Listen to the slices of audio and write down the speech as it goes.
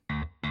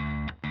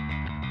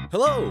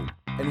Hello,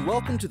 and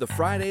welcome to the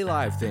Friday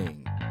Live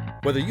Thing.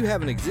 Whether you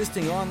have an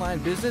existing online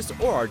business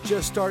or are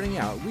just starting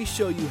out, we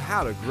show you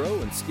how to grow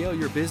and scale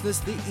your business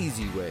the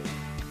easy way.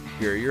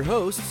 Here are your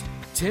hosts,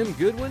 Tim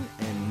Goodwin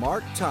and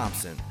Mark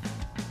Thompson.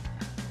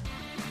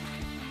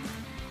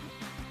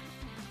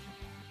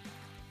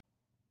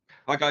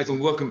 Hi guys,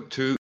 and welcome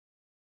to.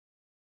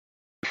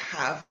 I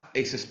have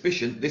a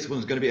suspicion this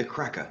one's going to be a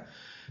cracker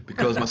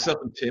because myself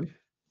and Tim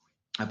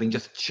have been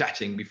just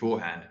chatting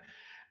beforehand,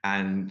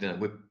 and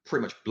we're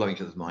pretty much blowing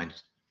each other's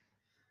minds.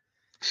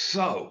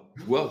 So,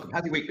 welcome.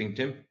 How's your week been,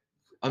 Tim?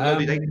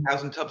 Unloaded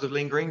 8,000 tubs of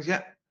lean greens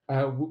yet?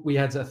 We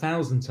had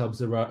 1,000 tubs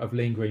of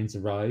lean greens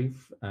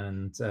arrive,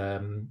 and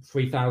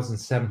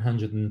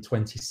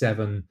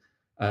 3,727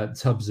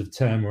 tubs of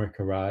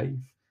turmeric arrive.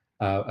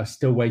 Are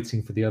still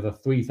waiting for the other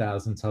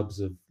 3,000 tubs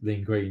of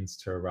lean greens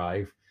to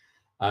arrive.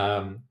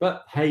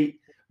 But hey,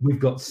 we've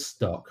got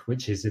stock,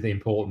 which is the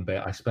important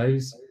bit, I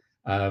suppose.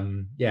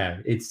 Now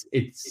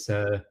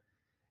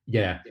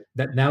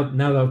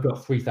that I've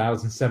got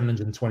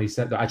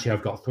 3,727. Actually,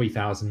 I've got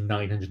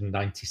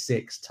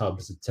 3,996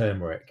 tubs of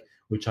turmeric,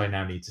 which I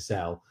now need to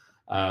sell.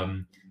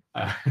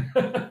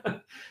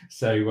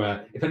 So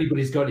if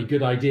anybody's got any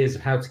good ideas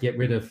of how to get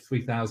rid of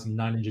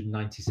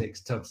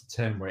 3,996 tubs of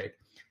turmeric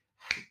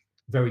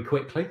very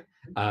quickly,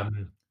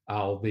 I'm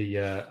all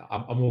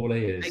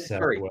ears.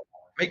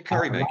 Make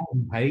curry, mate.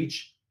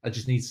 Page. I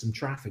just need some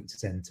traffic to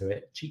send to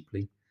it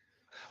cheaply.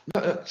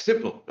 No,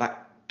 simple.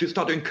 Just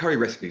start doing curry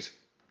recipes.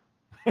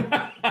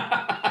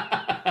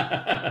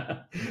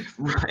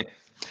 Right.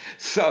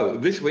 So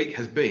this week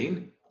has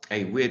been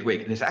a weird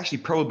week, and it's actually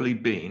probably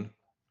been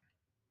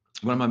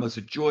one of my most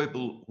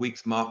enjoyable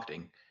weeks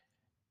marketing.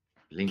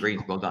 Lean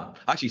greens, well done.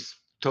 I actually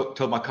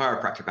told my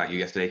chiropractor about you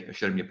yesterday. I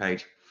showed him your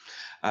page.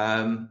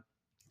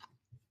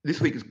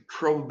 This week has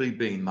probably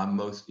been my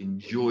most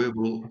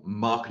enjoyable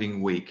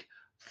marketing week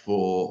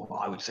for,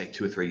 I would say,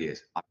 2 or 3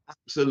 years. I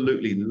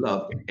absolutely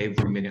loved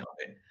every minute of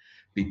it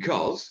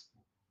because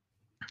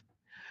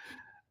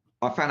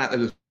I found out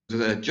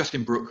that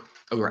Justin Brook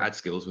over at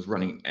AdSkills was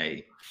running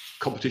a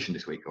competition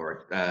this week,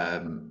 or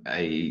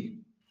a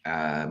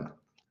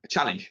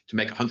challenge to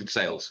make 100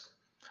 sales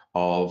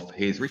of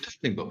his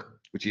retitling book,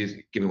 which is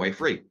giving away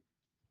free.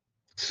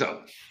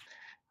 So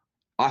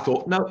I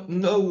thought,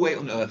 no way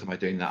on earth am I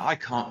doing that. I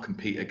can't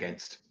compete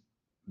against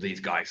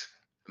these guys.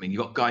 I mean,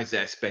 you've got guys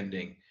there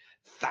spending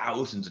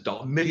thousands of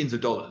dollars, millions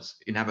of dollars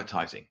in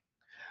advertising.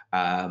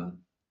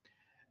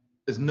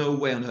 There's no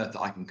way on earth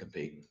that I can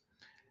compete.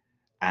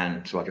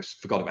 And so I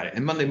just forgot about it.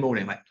 And Monday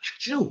morning, I'm like,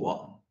 do you know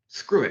what?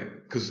 Screw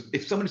it. Because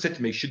if somebody said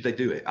to me, should they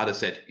do it? I'd have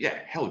said, yeah,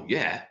 hell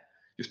yeah.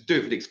 Just do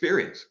it for the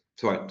experience.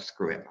 So I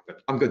screw it.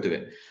 I'm going to do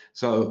it.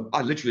 So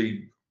I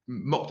literally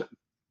mocked it.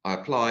 I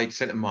applied,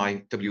 sent them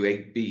my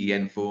W8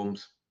 BEN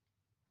forms,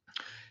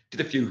 did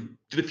a few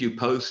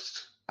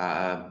posts,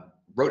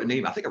 wrote an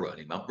email. I think I wrote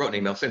an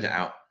email, sent it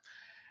out,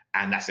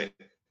 and that's it.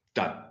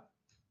 Done.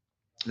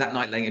 That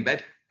night, laying in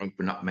bed,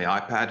 opened up my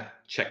iPad,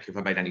 check if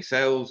I made any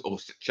sales, or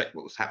check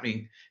what was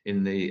happening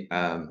in the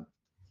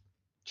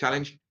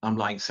challenge. I'm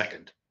lying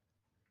second.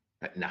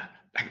 Nah,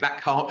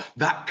 that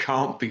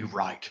can't be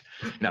right.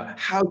 Now,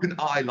 how can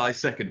I lie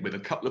second with a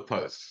couple of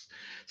posts?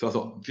 So I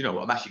thought, you know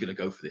what, I'm actually going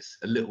to go for this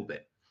a little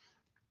bit.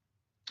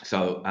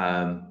 So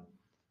I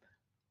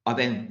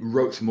then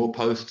wrote some more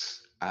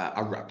posts.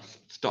 I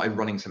started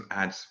running some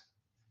ads,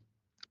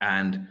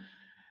 and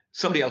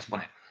somebody else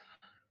won it.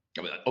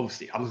 I mean,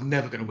 obviously, I was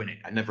never going to win it.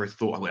 I never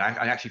thought I would.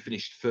 I actually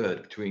finished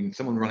third between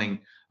someone running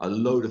a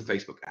load of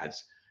Facebook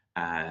ads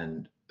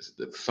and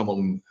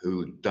someone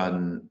who'd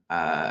done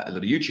a lot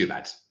of YouTube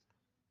ads.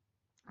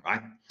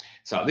 Right.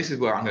 So this is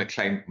where I'm going to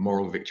claim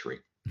moral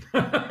victory.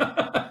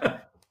 Right.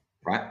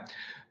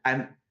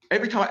 And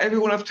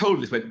everyone I've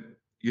told this went,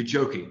 you're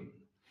joking.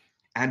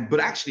 But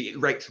actually it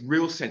makes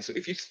real sense. So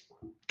if you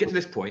get to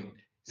this point,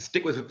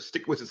 stick with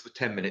us for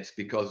 10 minutes,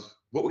 because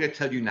what we're going to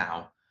tell you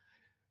now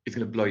is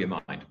going to blow your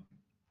mind.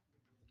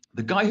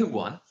 The guy who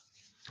won,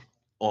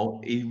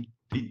 he's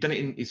made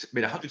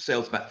 100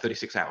 sales in about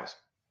 36 hours.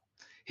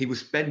 He was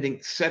spending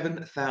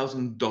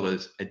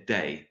 $7,000 a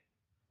day.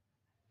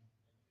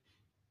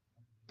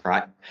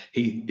 Right.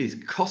 His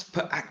cost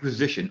per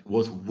acquisition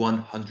was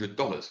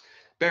 $100.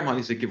 Bear in mind,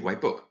 this is a giveaway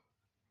book.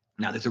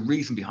 Now, there's a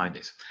reason behind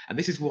this, and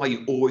this is why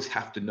you always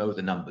have to know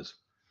the numbers.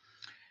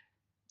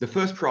 The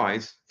first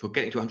prize for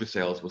getting to 100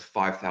 sales was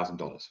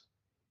 $5,000.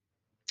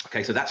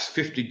 Okay, so that's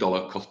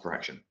 $50 cost per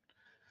action.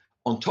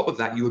 On top of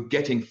that, you were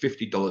getting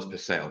 $50 per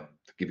sale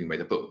for giving away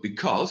the book,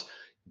 because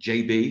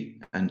JB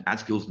and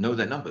AdSkills know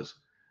their numbers.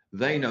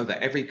 They know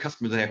that every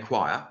customer they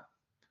acquire,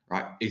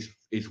 right, is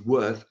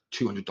worth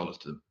 $200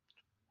 to them,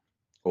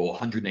 or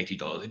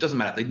 $180. It doesn't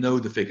matter. They know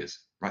the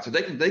figures, right? So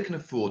they can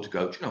afford to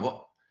go, do you know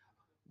what?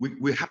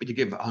 We're happy to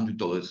give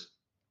 $100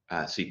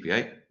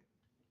 CPA,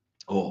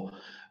 or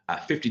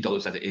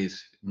 $50 as it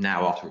is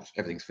now after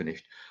everything's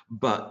finished.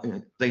 But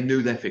they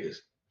knew their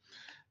figures.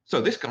 So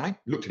this guy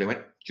looked at it and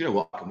went, do you know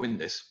what? I can win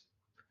this.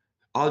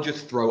 I'll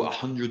just throw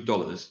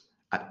 $100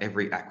 at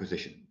every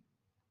acquisition.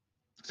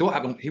 So what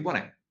happened? He won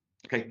it.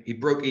 Okay, he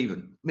broke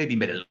even, maybe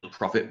made a little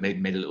profit, maybe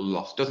made a little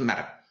loss, doesn't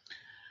matter.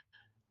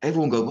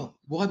 Everyone go, well,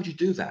 why would you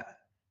do that?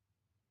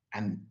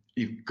 And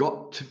you've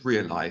got to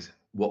realize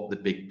what the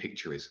big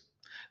picture is.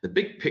 The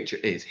big picture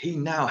is he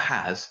now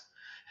has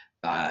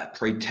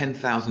probably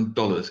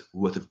 $10,000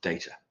 worth of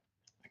data.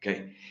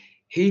 Okay,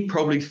 he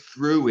probably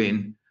threw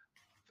in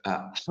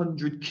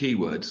 100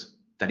 keywords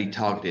that he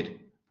targeted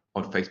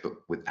on Facebook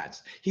with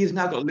ads. He has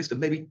now got a list of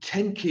maybe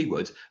 10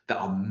 keywords that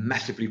are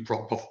massively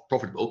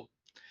profitable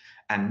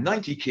and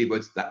 90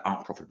 keywords that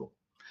aren't profitable.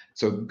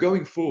 So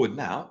going forward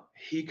now,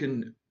 he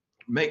can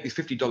make these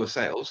 $50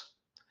 sales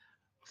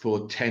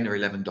for $10 or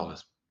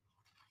 $11.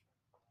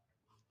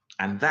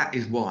 And that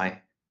is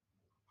why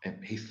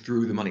he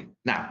threw the money.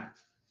 Now,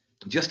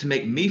 just to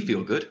make me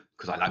feel good,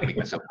 because I like making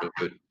myself feel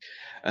good,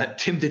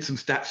 Tim did some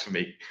stats for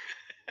me,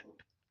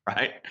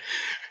 right?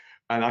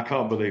 And I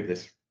can't believe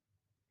this.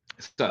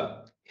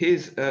 So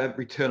his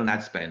return on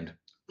ad spend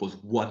was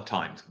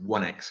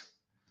 1x.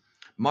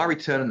 My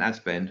return on ad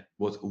spend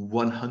was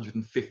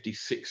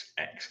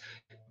 156x.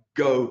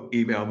 Go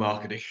email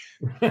marketing.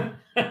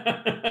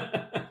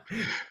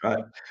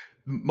 Right.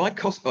 My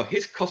cost,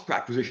 his cost per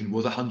acquisition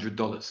was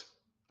 $100.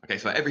 Okay,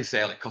 so every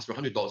sale, it cost me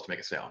 $100 to make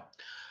a sale.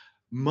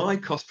 My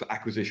cost per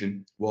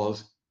acquisition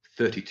was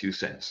 32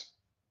 cents.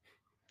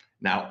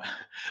 Now,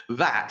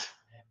 that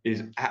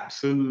is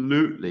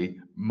absolutely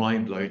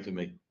mind-blowing to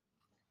me.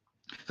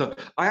 So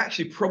I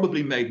actually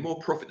probably made more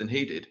profit than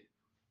he did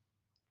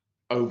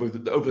over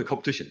the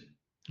competition.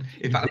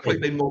 In fact, I probably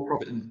made more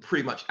profit than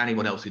pretty much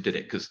anyone else who did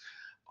it, because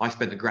I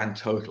spent a grand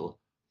total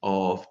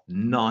of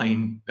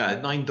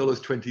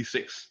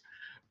 $9.26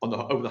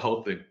 over the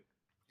whole thing.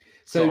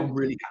 So I'm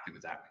really happy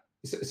with that.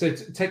 So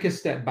take a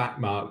step back,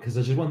 Mark, because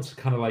I just want to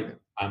kind of like,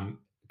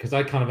 because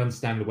I kind of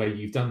understand the way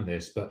you've done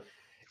this, but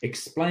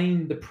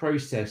explain the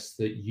process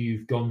that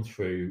you've gone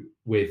through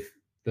with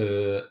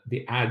the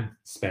ad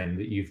spend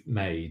that you've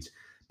made,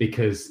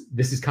 because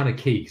this is kind of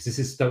key, because this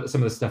is some of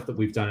the stuff that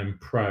we've done in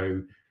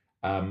Pro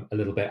a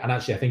little bit, and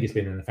actually I think it's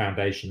been in the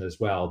foundation as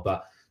well.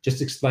 But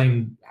just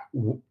explain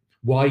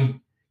why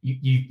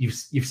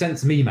you've sent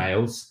some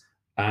emails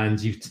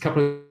and you've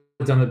done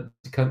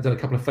a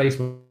couple of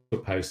Facebook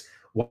posts.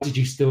 Why did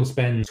you still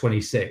spend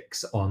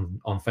 26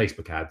 on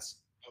Facebook ads?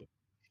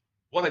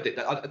 What I did,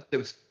 I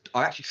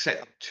actually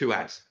set up 2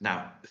 ads.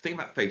 Now, the thing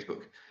about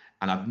Facebook,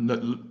 and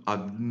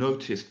I've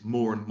noticed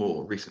more and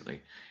more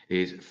recently,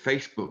 is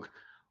Facebook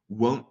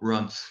won't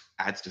run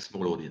ads to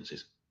small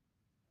audiences.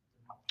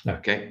 No.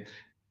 Okay,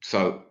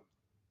 so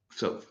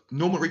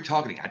normal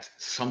retargeting ads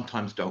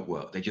sometimes don't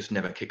work. They just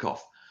never kick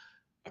off.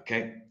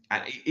 Okay,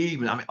 and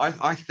even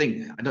I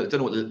think, I don't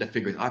know what the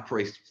figure is. I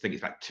probably think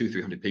it's about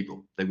 200-300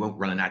 people. They won't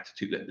run an ad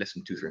to less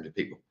than 200-300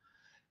 people.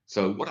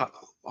 So what I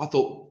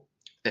thought,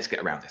 let's get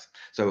around this.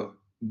 So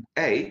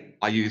I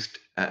used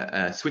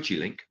a Switchy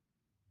link.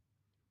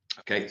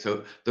 Okay,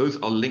 so those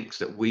are links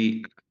that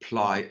we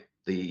apply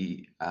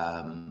the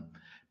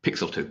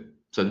pixel to.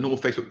 So the normal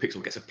Facebook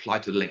pixel gets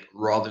applied to the link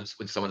rather than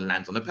when someone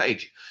lands on the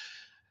page.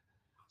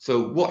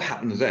 So what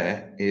happens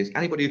there is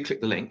anybody who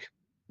clicked the link,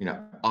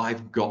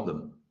 I've got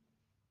them.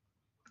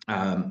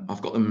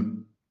 I've got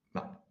them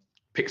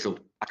pixeled.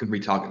 I can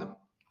retarget them.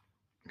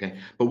 Okay,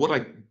 but what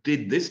I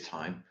did this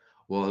time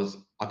was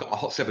I got a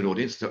Hot 7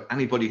 audience. So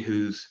anybody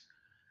who's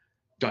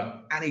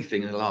done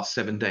anything in the last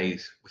 7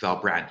 days with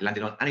our brand,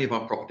 landed on any of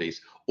our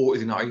properties, or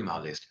is in our email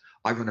list,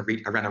 I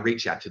ran a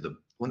reach ad to them.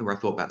 I wonder where I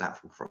thought about that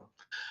from.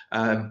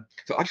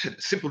 So I just had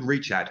a simple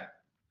reach ad,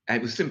 and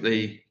it was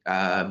simply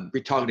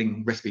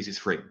retargeting recipes is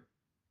free.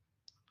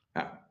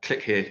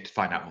 Click here to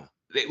find out more.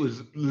 It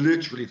was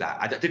literally that.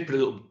 I did put a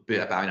little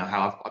bit about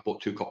how I bought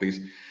 2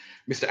 copies.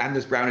 Mr.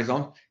 Anders Brown is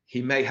on.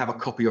 He may have a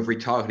copy of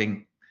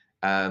retargeting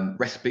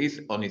recipes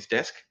on his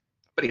desk,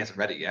 but he hasn't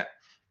read it yet.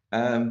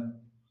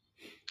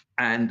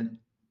 And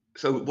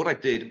so what I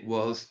did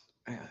was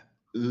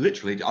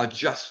literally I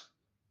just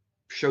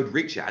showed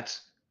reach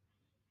ads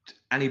to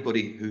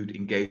anybody who'd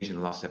engaged in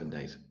the last 7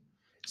 days.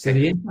 So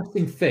the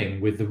interesting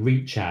thing with the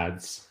reach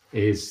ads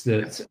is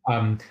that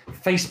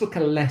Facebook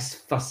are less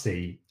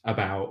fussy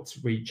about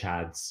reach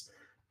ads.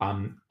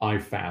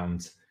 I've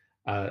found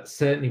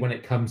certainly when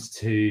it comes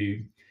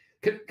to,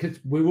 because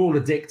we're all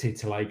addicted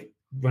to like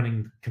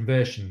running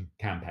conversion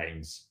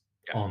campaigns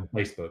on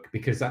Facebook,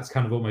 because that's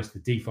kind of almost the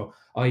default.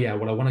 Oh yeah,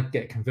 well I want to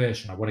get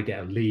conversion, I want to get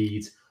a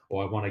lead,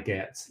 or I want to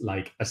get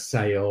like a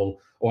sale,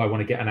 or I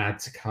want to get an add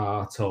to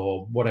cart,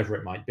 or whatever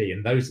it might be.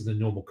 And those are the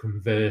normal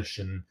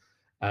conversion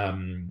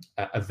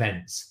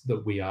events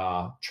that we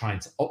are trying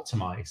to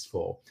optimize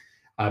for.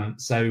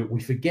 So we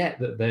forget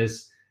that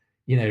there's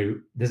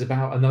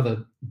about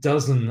another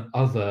dozen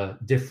other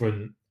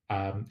different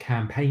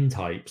campaign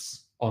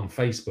types on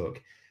Facebook,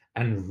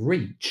 and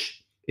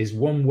reach is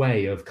one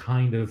way of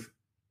kind of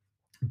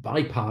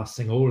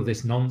bypassing all of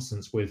this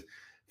nonsense with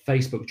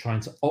Facebook trying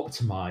to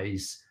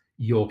optimize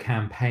your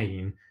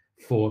campaign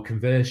for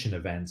conversion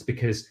events.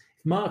 Because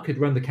if Mark had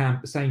run the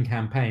same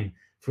campaign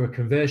for a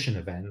conversion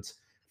event,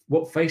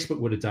 what Facebook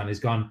would have done is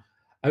gone,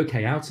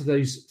 okay, out of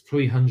those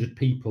 300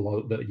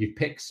 people that you've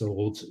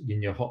pixeled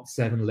in your hot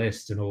 7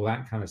 list and all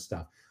that kind of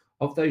stuff,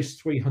 of those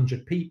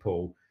 300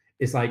 people,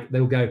 it's like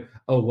they'll go,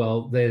 oh,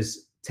 well,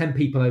 there's 10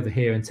 people over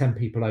here and 10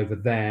 people over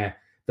there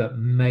that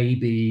may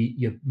be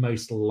your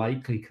most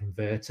likely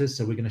converters.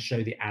 So we're going to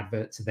show the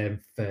advert to them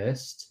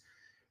first.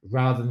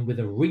 Rather than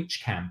with a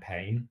reach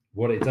campaign,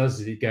 what it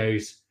does is it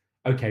goes,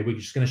 okay, we're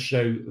just going to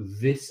show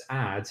this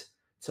ad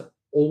to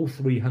all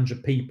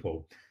 300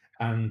 people.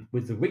 And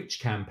with the reach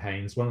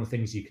campaigns, one of the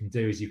things you can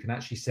do is you can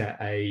actually set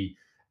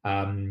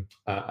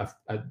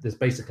there's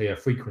basically a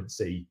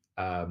frequency.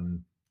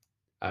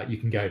 You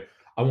can go,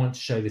 I want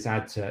to show this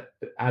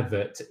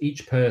advert to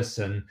each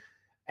person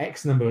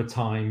X number of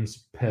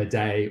times per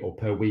day or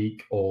per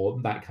week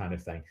or that kind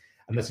of thing.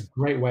 And that's a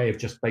great way of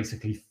just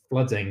basically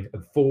flooding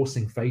and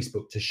forcing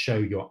Facebook to show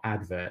your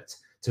advert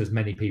to as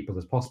many people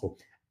as possible.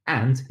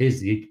 And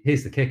here's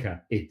the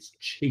kicker: it's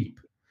cheap.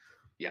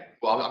 Yeah,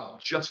 well, I'm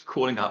just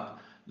calling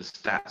up the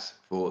stats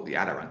for the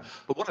ad I run.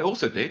 But what I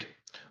also did,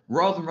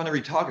 rather than run a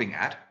retargeting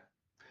ad,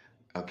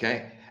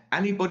 okay,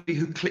 anybody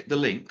who clicked the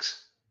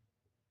links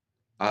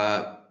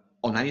on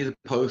any of the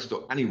posts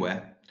or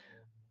anywhere,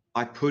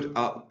 I put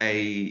up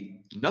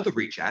another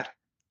reach ad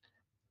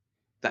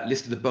that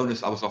listed the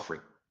bonus I was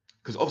offering.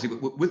 Because obviously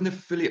with an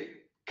affiliate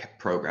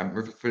program or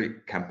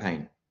affiliate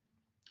campaign,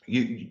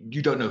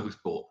 you don't know who's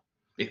bought.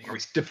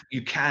 It's different.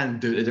 You can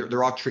do it.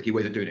 There are tricky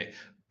ways of doing it,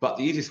 but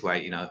the easiest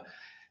way,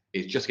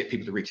 is just get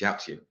people to reach out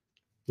to you.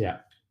 Yeah.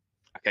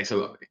 Okay.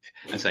 So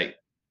I say,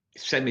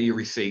 send me your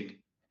receipt,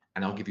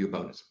 and I'll give you a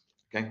bonus.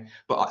 Okay.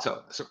 But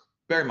so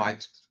bear in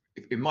mind,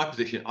 in my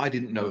position, I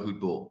didn't know who'd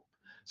bought.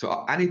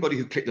 So anybody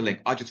who clicked the link,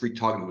 I just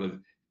retargeted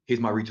them.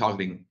 Here's my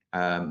retargeting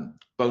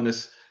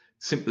bonus.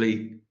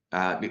 Simply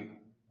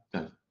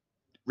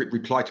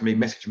reply to me,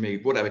 message me,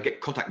 whatever.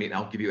 Contact me, and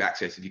I'll give you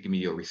access if you give me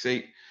your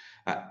receipt.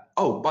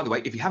 Oh, by the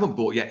way, if you haven't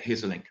bought yet,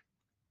 here's the link.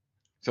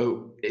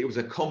 So it was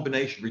a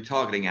combination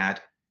retargeting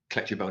ad,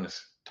 collect your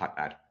bonus type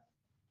ad.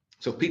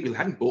 So people who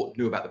hadn't bought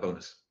knew about the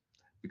bonus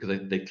because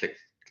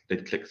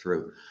they'd click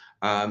through.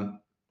 And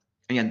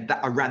again,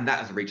 I ran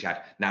that as a reach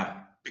ad.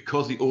 Now,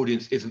 because the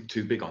audience isn't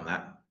too big on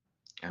that,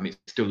 it's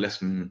still less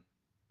than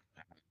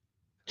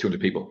 200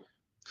 people.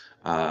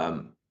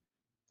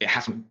 It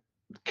hasn't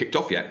kicked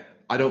off yet.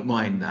 I don't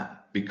mind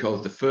that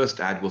because the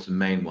first ad was the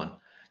main one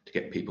to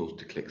get people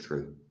to click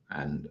through,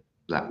 and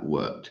that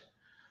worked.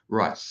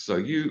 Right. So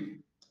you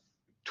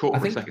talk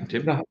for a second,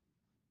 Tim.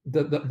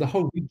 The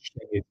whole reach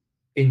thing is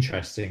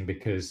interesting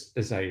because,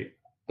 as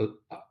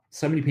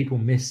so many people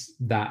miss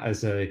that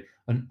as an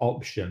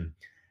option,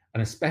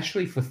 and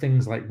especially for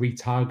things like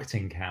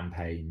retargeting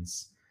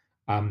campaigns.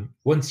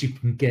 Once you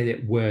can get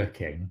it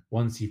working,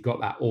 once you've got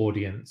that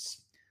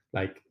audience,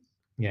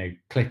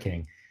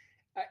 clicking,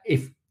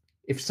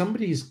 if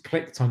somebody's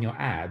clicked on your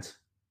ad,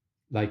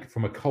 like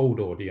from a cold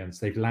audience,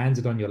 they've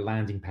landed on your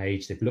landing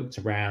page, they've looked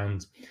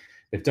around,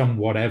 they've done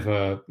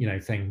whatever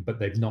thing, but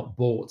they've not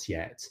bought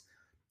yet.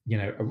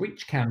 A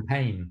reach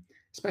campaign,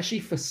 especially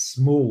for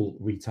small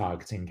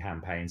retargeting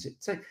campaigns,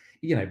 it's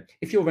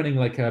if you're running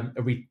like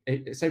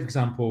say for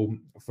example,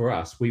 for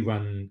us, we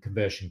run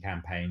conversion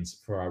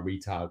campaigns for our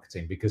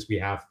retargeting because we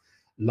have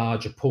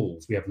larger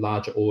pools, we have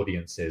larger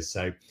audiences.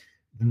 So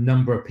the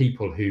number of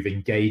people who've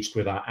engaged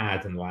with our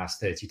ad in the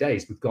last 30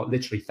 days, we've got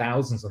literally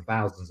thousands and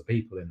thousands of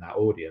people in that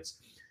audience.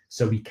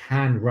 So we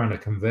can run a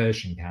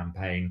conversion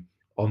campaign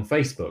on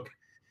Facebook.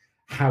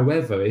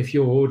 However, if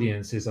your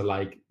audiences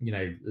are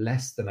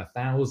less than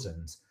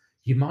 1,000,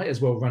 you might as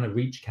well run a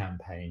reach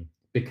campaign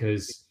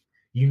because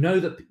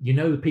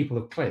the people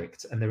have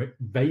clicked and they're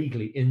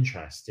vaguely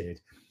interested.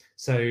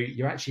 So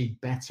you're actually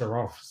better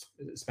off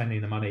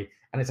spending the money.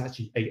 And it's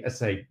actually,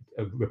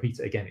 repeat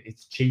it again,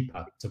 it's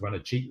cheaper to run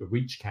a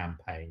reach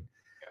campaign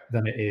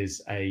than it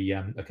is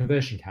a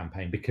conversion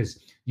campaign, because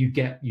you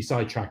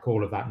sidetrack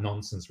all of that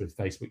nonsense with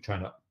Facebook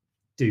trying to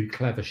do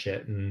clever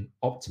shit and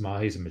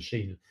optimize and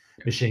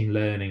machine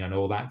learning and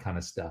all that kind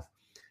of stuff.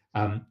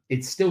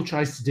 It still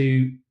tries to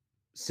do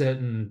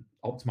certain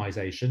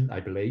optimization, I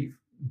believe,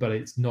 but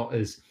it's not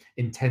as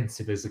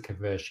intensive as a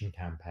conversion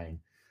campaign.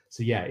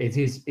 So yeah,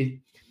 it's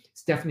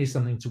definitely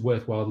something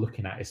worthwhile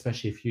looking at,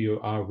 especially if you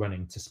are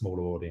running to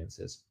smaller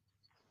audiences.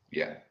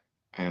 Yeah,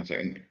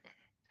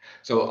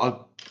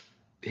 so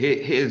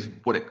here's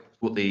what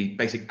the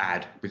basic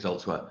ad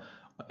results were,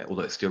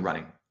 although it's still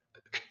running.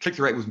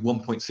 Click-through rate was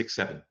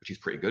 1.67, which is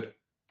pretty good.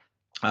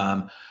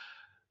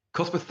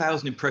 Cost per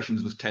 1,000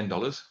 impressions was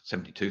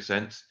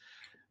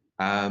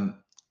 $10.72.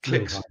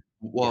 Clicks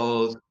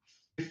was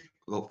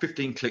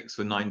 15 clicks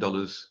for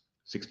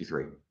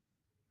 $9.63.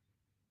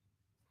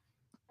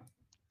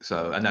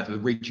 So, and that's a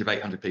reach of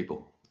 800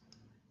 people.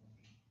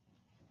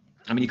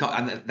 You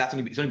can't, and it's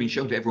only been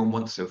shown to everyone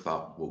once so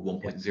far,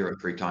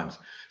 1.03 times.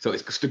 So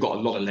it's still got a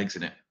lot of legs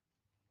in it.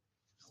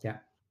 Yeah,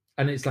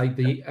 and it's like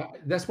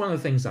that's one of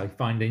the things I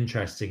find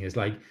interesting is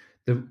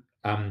the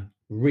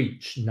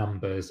reach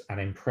numbers and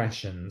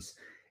impressions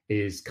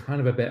is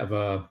kind of a bit of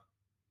a,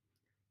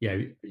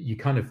 you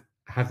kind of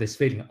have this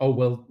feeling, oh,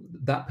 well,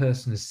 that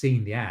person has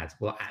seen the ad.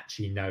 Well,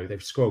 actually, no,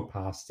 they've scrolled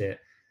past it.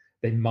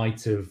 They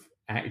might have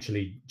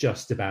actually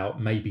just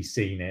about maybe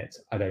seen it.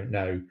 I don't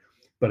know.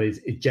 But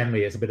it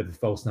generally is a bit of a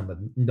false number.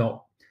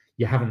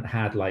 You haven't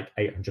had like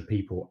 800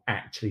 people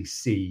actually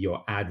see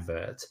your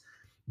advert.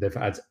 They've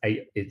had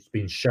it's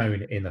been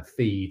shown in a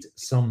feed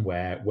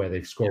somewhere where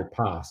they've scrolled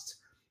past.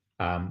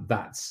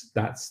 That's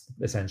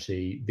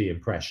essentially the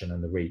impression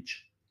and the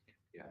reach.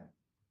 Yeah.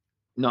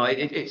 No,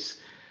 it's.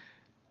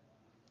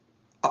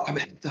 I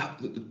mean,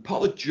 the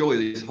part of the joy of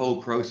this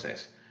whole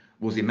process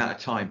was the amount of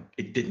time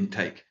it didn't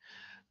take.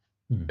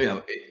 You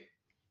know,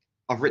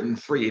 I've written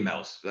 3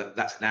 emails.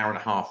 That's an hour and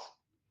a half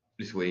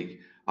this week.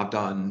 I've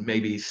done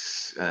maybe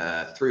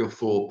 3 or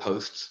 4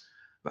 posts,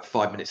 about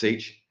 5 minutes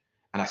each,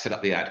 and I set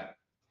up the ad.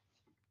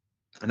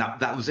 And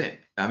that was it.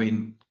 I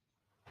mean,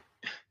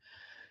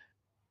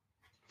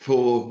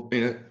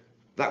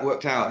 that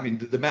worked out. I mean,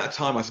 the amount of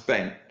time I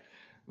spent,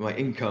 my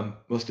income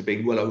must have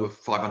been well over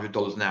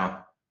 $500 an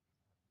hour.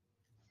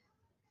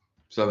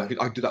 So I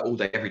could do that all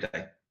day, every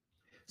day.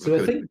 So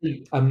I think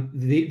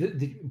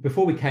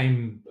before we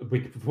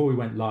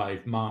went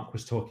live, Mark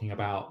was talking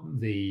about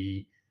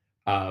the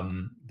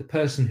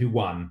person who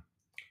won,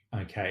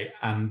 okay,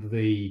 and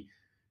the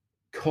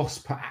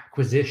cost per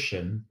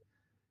acquisition,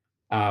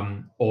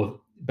 or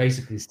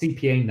basically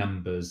CPA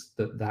numbers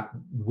that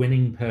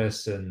winning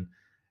person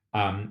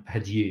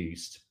had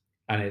used,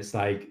 and it's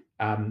like,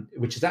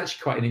 which is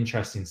actually quite an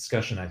interesting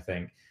discussion. I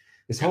think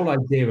this whole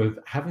idea of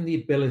having the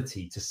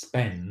ability to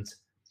spend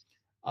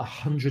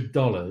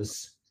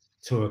 $100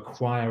 to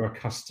acquire a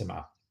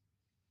customer,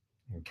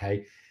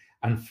 okay,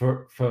 and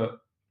for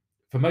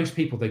most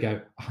people, they go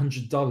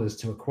 $100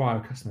 to acquire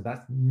a customer.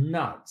 That's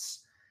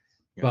nuts.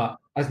 Yeah. But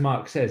as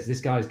Mark says,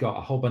 this guy's got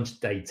a whole bunch of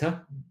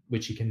data,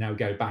 which he can now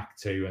go back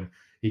to, and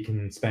he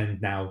can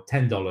spend now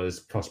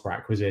 $10 cost per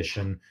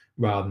acquisition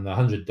rather than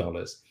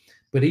 $100.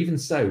 But even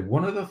so,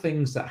 one of the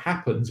things that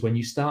happens when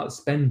you start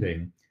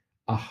spending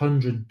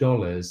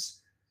 $100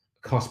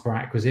 cost per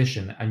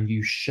acquisition and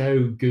you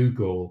show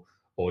Google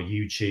or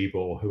YouTube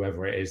or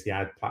whoever it is, the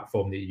ad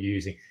platform that you're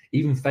using,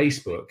 even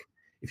Facebook,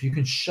 if you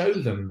can show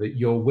them that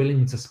you're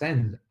willing to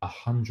spend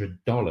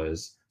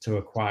 $100 to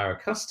acquire a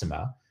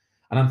customer,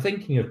 and I'm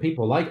thinking of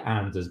people like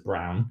Anders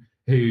Brown,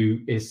 who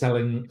is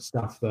selling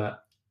stuff that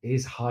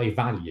is high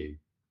value.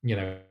 You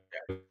know,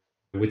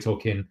 we're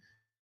talking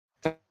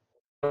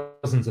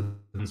thousands of,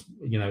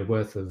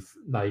 worth of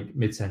like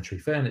mid-century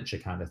furniture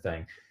kind of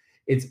thing.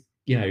 It's,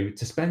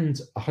 to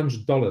spend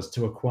 $100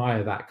 to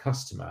acquire that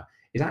customer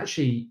is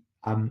actually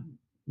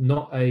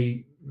not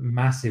a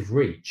massive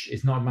reach.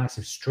 It's not a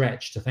massive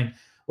stretch to think,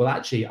 well,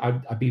 actually,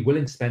 I'd be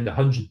willing to spend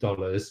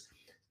 $100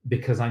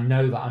 because I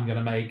know that I'm going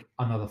to make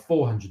another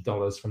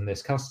 $400 from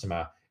this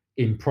customer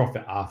in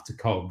profit after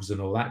COGS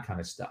and all that kind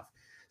of stuff.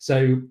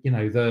 So,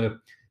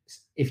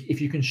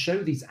 if you can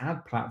show these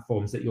ad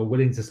platforms that you're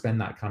willing to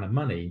spend that kind of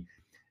money,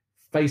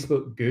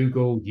 Facebook,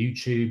 Google,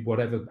 YouTube,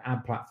 whatever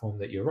ad platform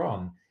that you're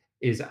on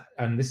is,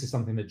 and this is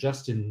something that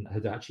Justin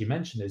had actually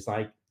mentioned, is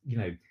like,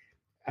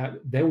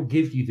 they will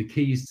give you the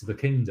keys to the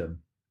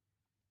kingdom.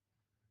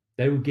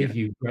 They will give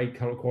you great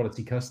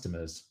quality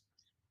customers.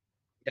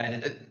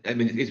 Yeah, I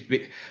mean, it's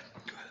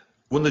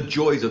one of the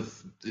joys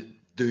of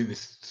doing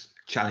this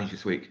challenge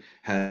this week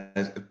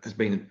has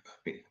been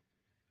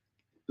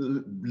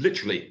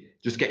literally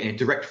just getting a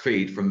direct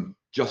feed from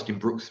Justin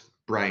Brooks'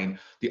 brain,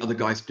 the other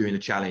guys doing the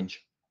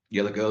challenge, the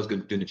other girls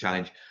doing the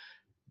challenge,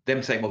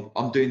 them saying, well,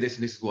 I'm doing this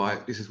and this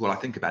is what I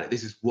think about it.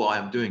 This is why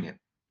I'm doing it.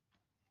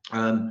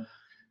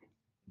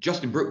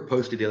 Justin Brooks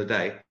posted the other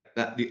day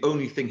that the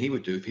only thing he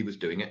would do if he was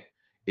doing it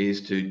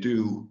is to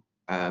do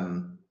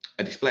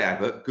a display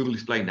advert, Google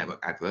Display Network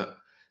advert,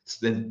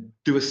 then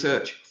do a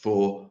search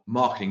for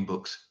marketing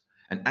books,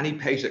 and any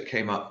page that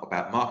came up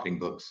about marketing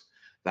books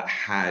that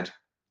had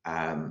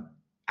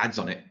ads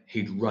on it,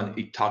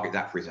 he'd target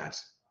that for his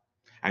ads,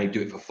 and he'd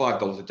do it for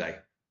 $5 a day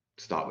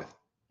to start with.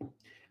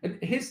 And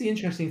here's the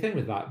interesting thing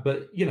with that,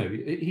 but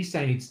he's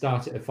saying he'd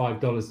start it at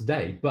 $5 a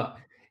day, but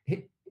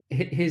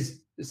here's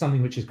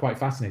something which is quite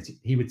fascinating.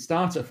 He would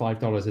start at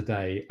 $5 a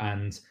day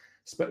and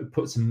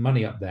put some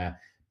money up there,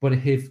 but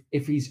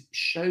if he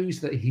shows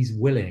that he's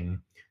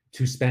willing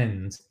to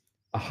spend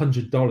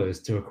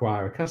 $100 to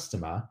acquire a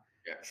customer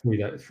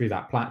through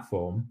that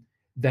platform,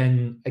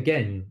 then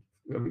again,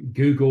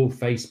 Google,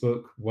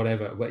 Facebook,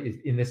 whatever,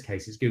 in this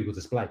case it's Google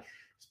Display,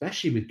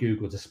 especially with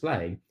Google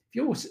Display,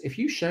 if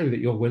you show that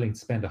you're willing to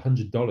spend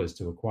 $100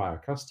 to acquire a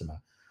customer,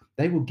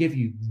 they will give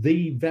you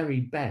the very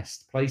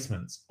best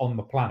placements on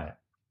the planet.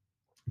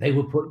 They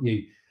will put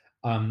you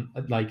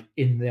like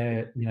in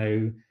their,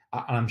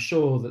 I'm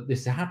sure that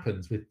this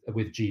happens with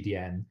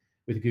GDN,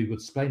 with Google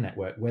Display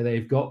Network, where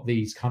they've got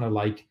these kind of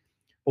like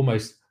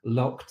almost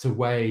locked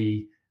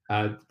away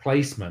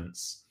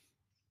placements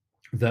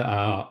that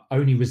are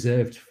only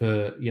reserved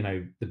for,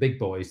 the big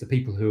boys, the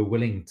people who are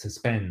willing to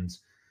spend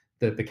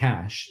the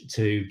cash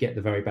to get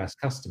the very best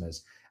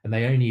customers. And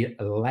they only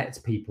let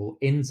people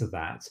into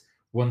that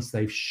once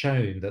they've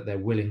shown that they're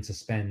willing to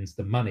spend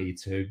the money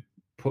to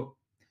put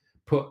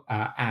put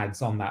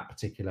ads on that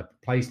particular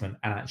placement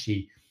and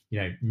actually,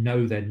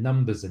 know their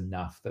numbers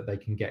enough that they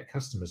can get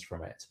customers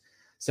from it.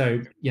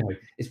 So,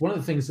 it's one of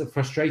the things, that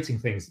frustrating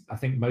things I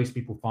think most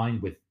people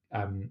find with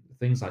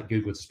things like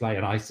Google Display,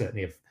 and I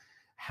certainly have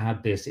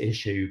had this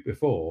issue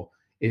before,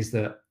 is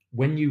that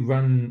when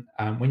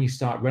you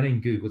start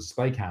running Google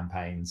Display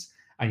campaigns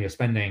and you're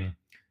spending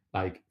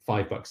like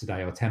 $5 a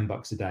day or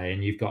 $10 a day,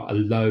 and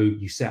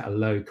you set a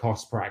low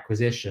cost per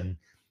acquisition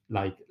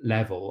like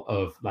level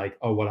of like,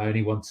 oh, well, I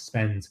only want to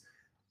spend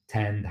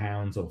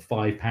 £10 or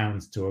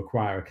 £5 to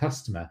acquire a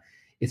customer.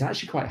 It's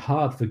actually quite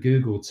hard for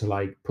Google to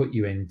like put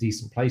you in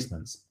decent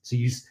placements. So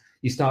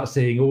you start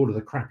seeing all of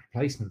the crappy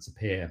placements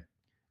appear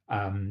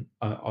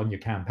on your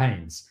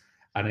campaigns,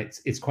 and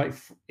it's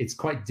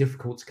quite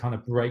difficult to kind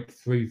of break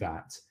through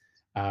that.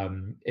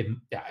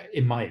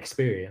 In my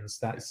experience,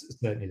 that's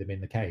certainly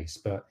been the case.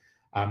 But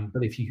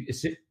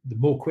the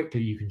more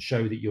quickly you can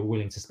show that you're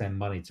willing to spend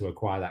money to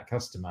acquire that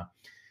customer,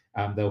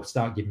 they'll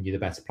start giving you the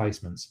better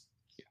placements.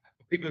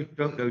 People who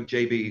don't know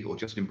JB or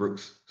Justin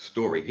Brooks'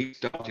 story, he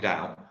started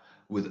out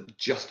with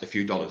just a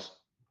few dollars,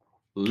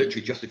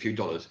 literally just a few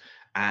dollars,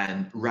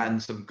 and ran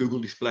some Google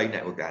Display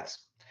Network ads.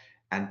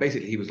 And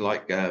basically, he was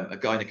like a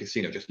guy in a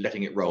casino, just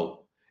letting it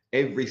roll.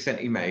 Every cent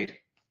he made,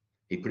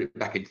 he put it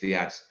back into the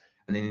ads.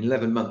 And in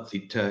 11 months,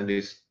 he turned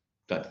his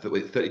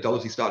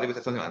 $30 he started with,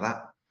 or something like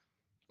that.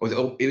 Or was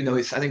it, even though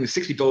I think it was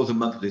 $60 a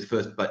month for his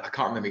first, but I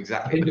can't remember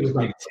exactly. I think it was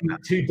like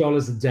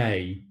 $2 a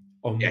day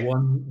on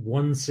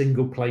one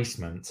single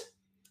placement.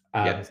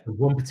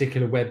 One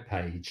particular web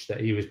page that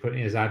he was putting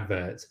his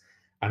advert,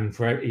 and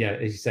as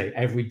you say,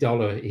 every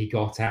dollar he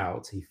got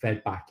out, he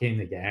fed back in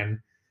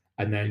again,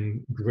 and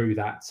then grew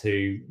that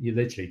to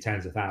literally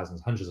tens of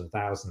thousands, hundreds of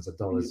thousands of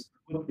dollars.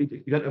 He's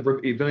earning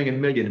 $1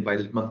 million by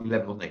month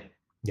 11, wasn't he?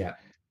 Yeah,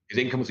 his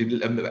income was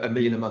 $1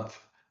 million a month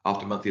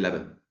after month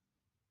 11.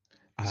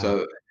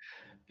 So,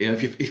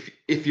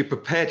 if you're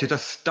prepared to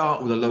just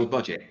start with a low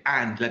budget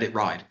and let it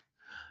ride.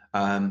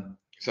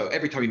 So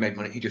every time he made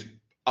money, he just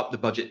upped the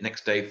budget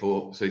next day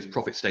so his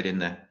profit stayed in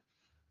there.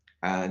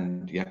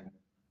 And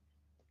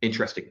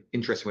interesting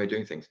way of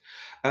doing things.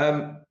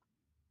 But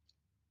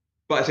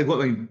I said,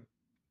 one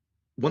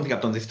thing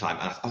I've done this time,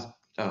 and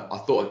I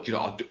thought,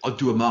 I'll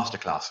do a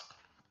masterclass.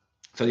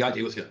 So the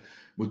idea was,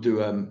 we'll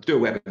do a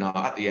webinar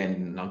at the end,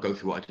 and I'll go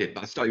through what I did.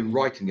 But I started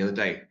writing the other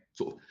day,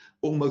 sort of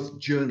almost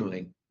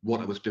journaling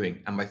what I was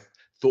doing and my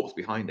thoughts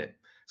behind it.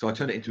 So I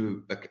turned it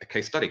into a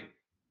case study.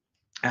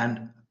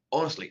 And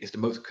honestly, it's the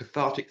most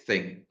cathartic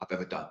thing I've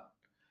ever done.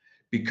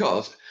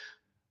 Because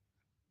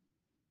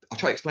I'll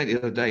try to explain it the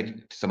other day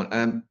to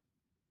someone.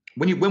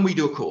 When we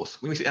do a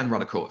course, when we sit down and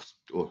run a course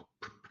or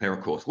prepare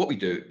a course, what we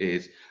do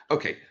is,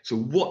 okay, so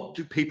what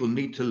do people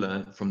need to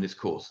learn from this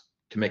course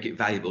to make it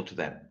valuable to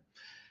them?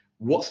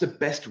 What's the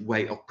best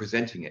way of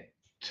presenting it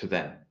to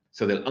them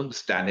so they'll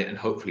understand it and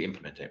hopefully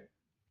implement it?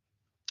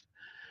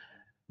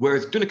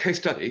 Whereas doing a case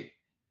study,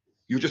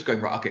 you're just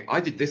going, right, okay,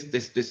 I did this,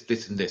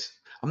 and this.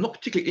 I'm not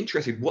particularly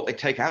interested in what they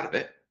take out of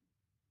it.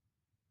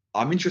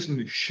 I'm interested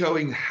in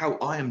showing how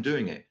I am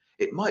doing it.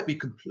 It might be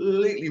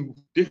completely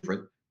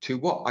different to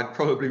what I'd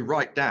probably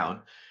write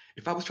down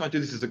if I was trying to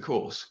do this as a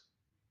course.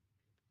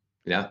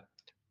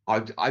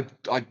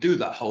 I'd do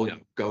that whole,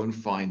 go and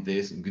find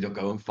this and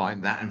go and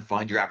find that and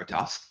find your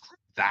avatar.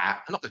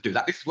 That I'm not going to do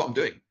that. This is what I'm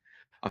doing.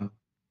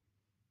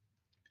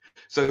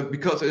 So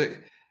because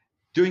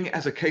doing it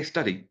as a case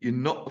study, you're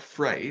not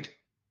afraid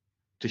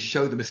to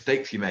show the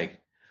mistakes you make,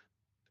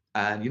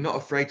 and you're not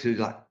afraid to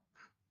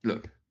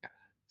look,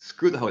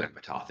 screw the whole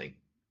avatar thing.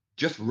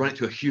 Just run it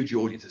to a huge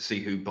audience to see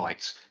who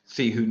bites,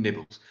 see who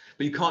nibbles.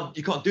 But you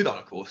can't do that,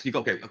 of course. You've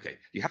got to go, okay,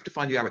 you have to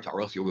find your avatar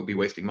or else you will be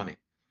wasting money.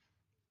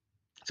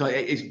 So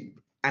it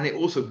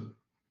also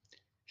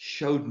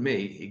showed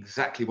me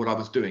exactly what I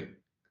was doing.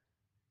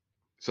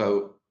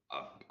 So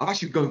I'm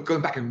actually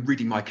going back and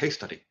reading my case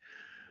study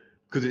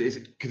because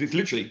it's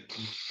literally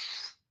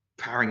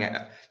putting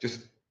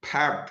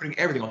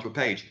everything onto a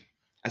page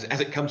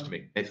as it comes to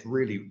me. It's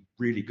really,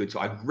 really good. So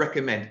I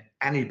recommend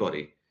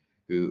anybody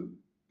who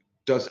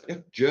does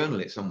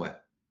journal it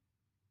somewhere.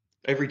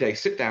 Every day,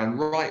 sit down,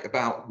 write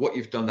about what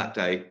you've done that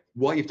day,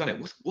 why you've done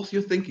it, what's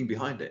your thinking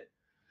behind it.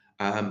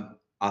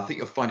 I think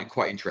you'll find it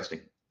quite interesting.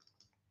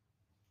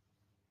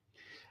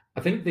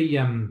 I think the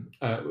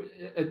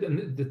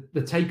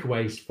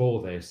takeaways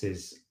for this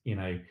is,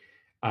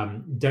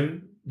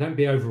 don't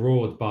be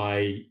overawed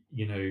by,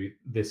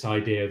 this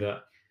idea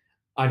that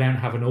I don't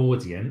have an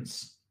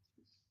audience,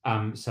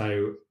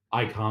 so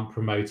I can't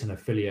promote an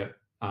affiliate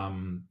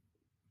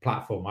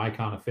platform. I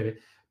can't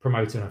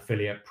promote an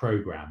affiliate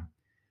program.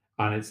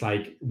 And it's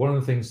like one of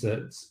the things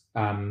that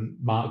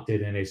Mark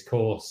did in his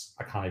course,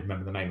 I can't even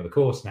remember the name of the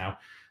course now,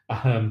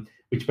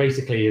 which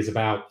basically is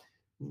about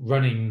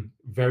running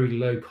very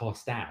low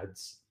cost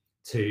ads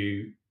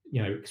to,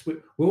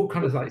 we're all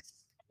kind of like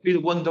do the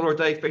 $1 a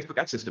day Facebook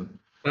ad system.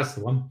 That's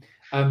the one.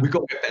 We've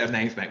got to get better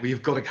names, mate.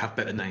 We've got to have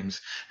better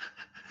names.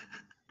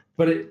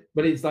 But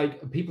it's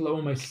like people are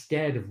almost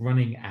scared of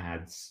running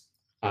ads.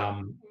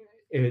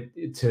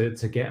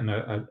 to get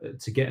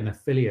an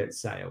affiliate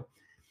sale.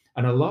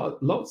 And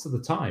lots of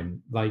the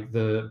time, like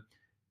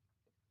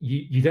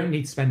you don't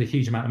need to spend a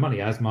huge amount of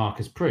money, as Mark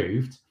has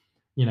proved.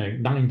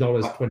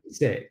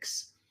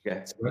 $9.26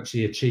 to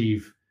actually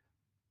achieve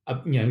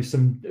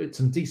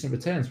some decent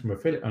returns from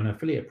an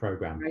affiliate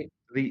program. Right.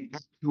 The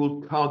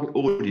actual target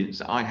audience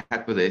that I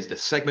had for this, the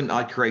segment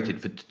I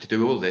created to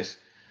do all this,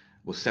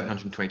 was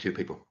 722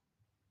 people.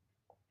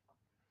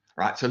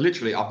 Right, so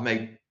literally I've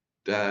made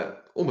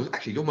almost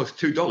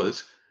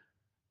 $2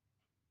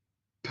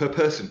 per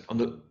person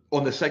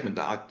on the segment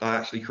that I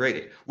actually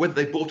created. Whether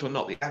they bought or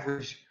not, the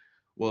average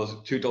was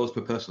 $2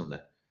 per person on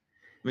there.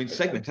 I mean,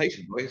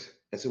 segmentation, boys,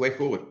 that's the way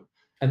forward.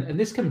 And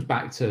this comes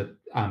back to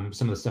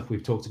some of the stuff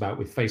we've talked about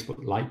with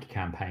Facebook like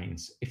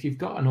campaigns. If you've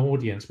got an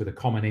audience with a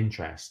common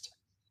interest,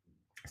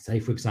 say,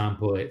 for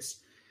example, it's,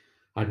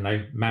 I don't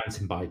know,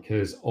 mountain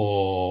bikers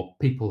or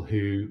people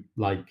who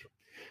like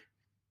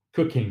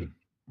cooking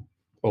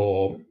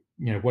or,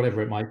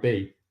 whatever it might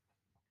be.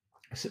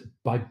 So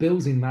by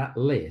building that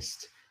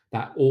list,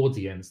 that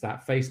audience,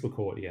 that Facebook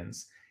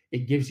audience,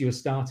 it gives you a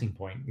starting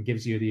point and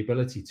gives you the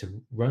ability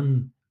to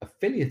run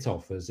affiliate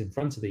offers in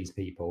front of these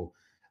people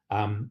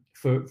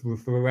for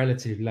a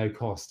relatively low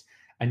cost.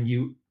 And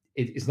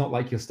it's not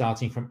like you're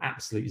starting from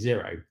absolute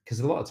zero,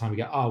 because a lot of time you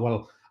go, oh,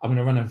 well, I'm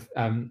going to run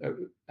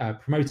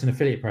promote an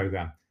affiliate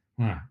program.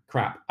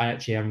 Crap, I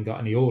actually haven't got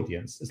any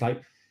audience. It's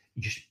like,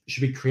 you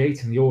should be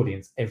creating the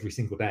audience every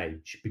single day.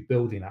 You should be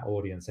building that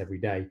audience every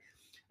day.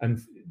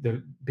 And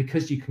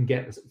because you can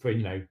get,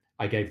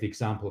 I gave the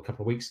example a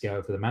couple of weeks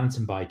ago for the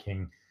mountain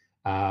biking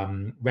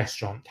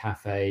restaurant,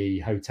 cafe,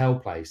 hotel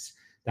place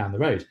down the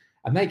road,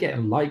 and they're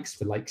getting likes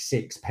for like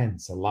 6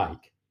 pence a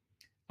like.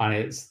 And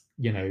it's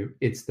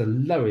the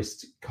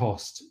lowest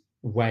cost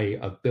way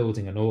of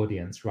building an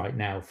audience right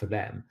now for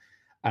them.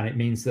 And it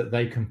means that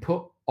they can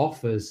put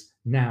offers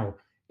now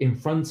in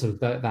front of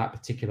that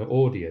particular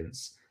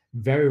audience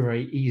very,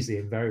 very easily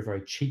and very,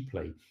 very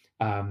cheaply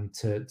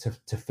to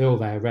fill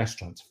their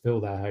restaurant, to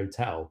fill their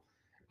hotel.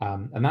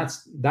 And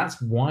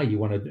that's why you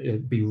want to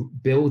be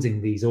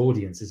building these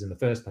audiences in the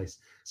first place.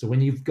 So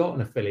when you've got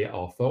an affiliate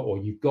offer or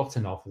you've got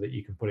an offer that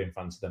you can put in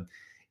front of them,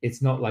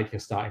 it's not like you're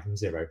starting from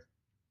zero.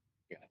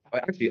 Yeah, I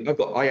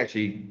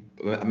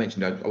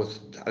mentioned I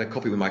had a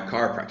coffee with my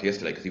chiropractor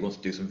yesterday because he wants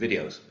to do some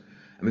videos,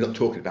 and we got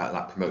talking about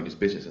like promoting his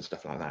business and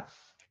stuff like that.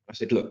 I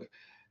said, look,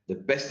 the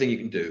best thing you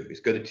can do is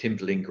go to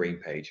Tim's Lean Green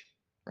page,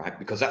 right?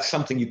 Because that's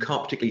something you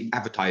can't particularly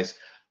advertise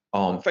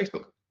on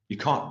Facebook. You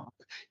can't.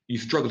 You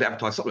struggle to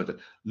advertise something like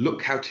that.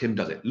 Look how Tim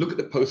does it. Look at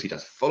the posts he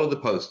does. Follow the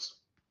posts.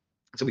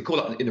 So we call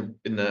up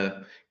in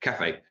the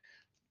cafe,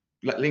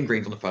 like Lean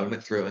Green's on the phone,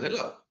 went through and I said,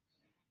 look,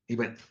 he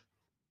went,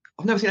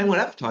 I've never seen anyone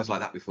advertise like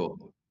that before.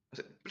 I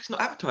said, but it's not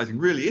advertising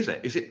really, is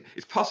it?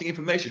 It's passing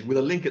information with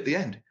a link at the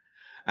end.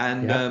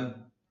 And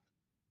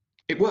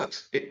it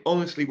works. It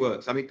honestly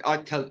works. I mean, I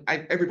tell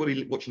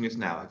everybody watching this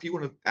now, if you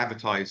want to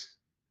advertise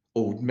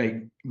or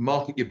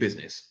market your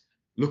business,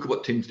 look at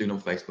what Tim's doing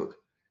on Facebook.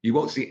 You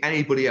won't see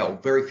anybody else,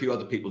 very few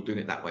other people doing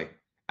it that way.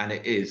 And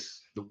it is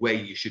the way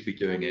you should be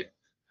doing it.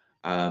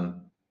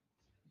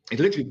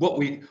 It's literally what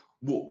we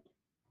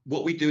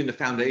do in the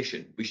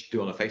foundation, we should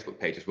do on a Facebook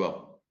page as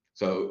well.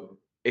 So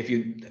if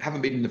you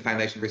haven't been in the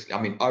foundation recently,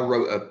 I mean, I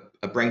wrote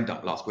a brain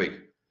dump last week.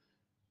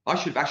 I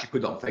should have actually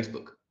put it on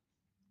Facebook,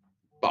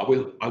 but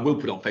I will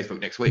put it on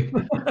Facebook next week.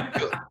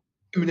 I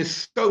mean,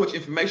 there's so much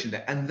information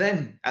there. And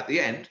then at the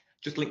end,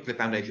 just link to the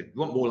foundation. If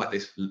you want more like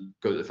this,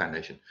 go to the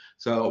foundation.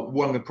 So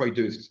what I'm going to probably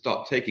do is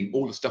start taking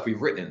all the stuff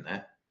we've written in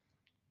there,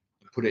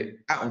 put it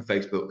out on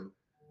Facebook,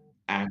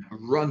 and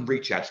run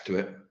reach outs to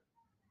it,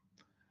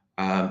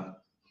 and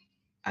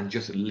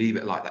just leave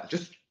it like that.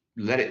 Just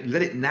let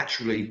it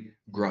naturally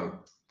grow.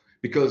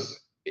 Because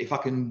if I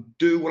can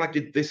do what I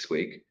did this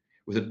week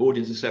with an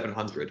audience of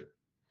 700,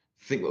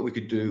 think what we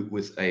could do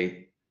with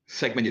a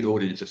segmented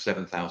audience of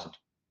 7,000.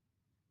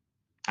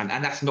 And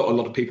that's not a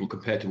lot of people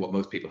compared to what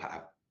most people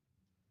have.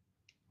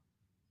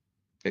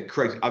 It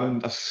creates,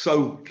 I'm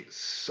so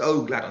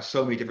glad on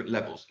so many different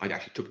levels I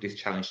actually took this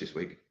challenge this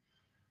week.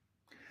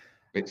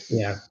 It's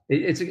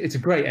a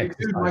great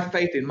exercise. My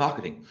faith in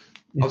marketing.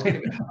 I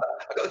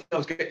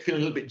was feeling a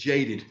little bit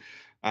jaded,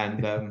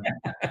 and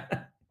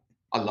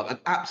I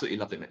absolutely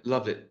loved it.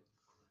 Loved it.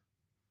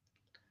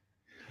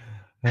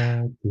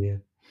 Oh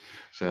dear.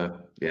 So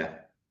yeah.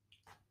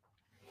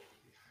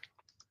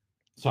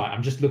 Sorry,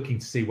 I'm just looking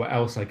to see what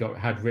else I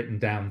had written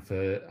down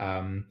for.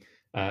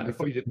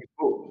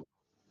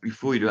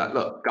 Before you do that,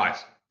 look,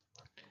 guys,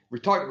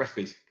 retirement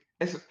recipes.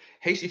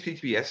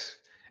 HTTPS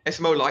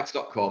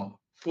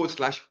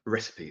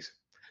smolikes.com/recipes.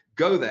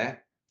 Go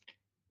there.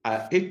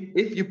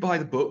 If you buy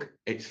the book,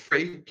 it's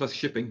free plus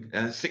shipping.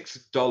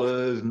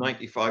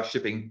 $6.95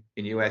 shipping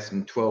in US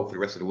and $12 for the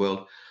rest of the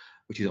world,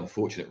 which is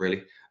unfortunate,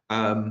 really.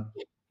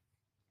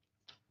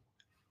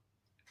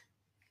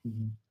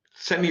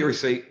 Send me your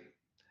receipt,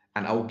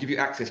 and I will give you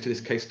access to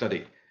this case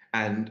study.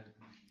 And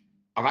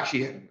I've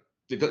actually,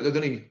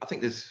 I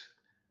think there's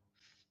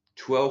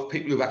 12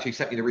 people who've actually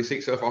sent me the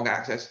receipt so far on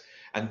access,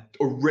 and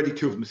already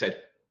 2 of them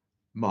said,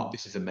 Mark,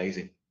 this is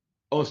amazing.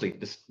 Honestly,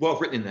 what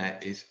I've written in there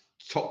is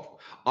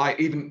top.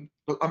 I'm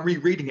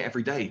rereading it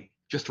every day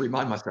just to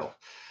remind myself.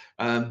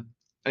 And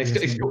it's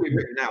still being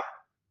written now.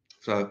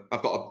 So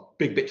I've got a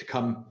big bit to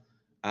come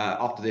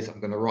after this. I'm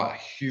going to write a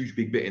huge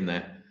big bit in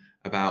there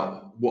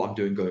about what I'm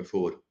doing going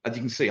forward. As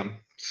you can see, I'm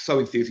so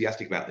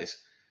enthusiastic about this.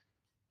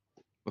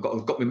 I've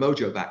got my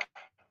mojo back.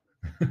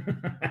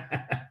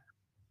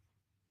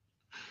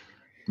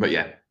 But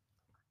yeah.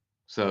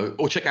 So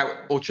or check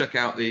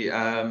out the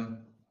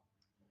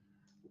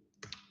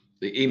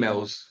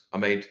emails I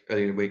made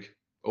earlier in the week,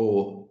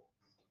 or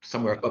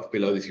somewhere above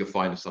below this you'll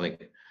find something.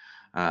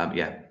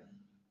 Yeah.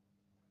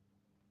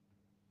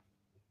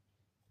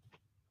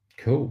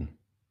 Cool.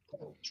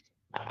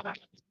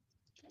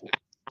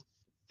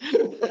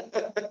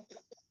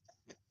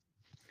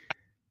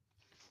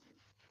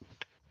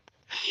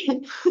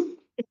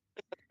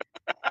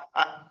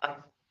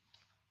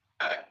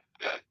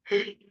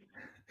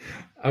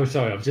 Oh,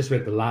 sorry, I've just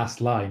read the last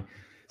line.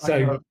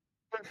 So,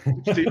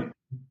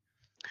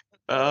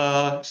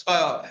 I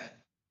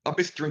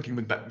miss drinking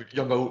with that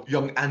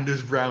young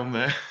Anders Brown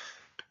there.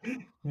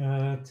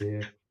 Oh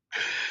dear.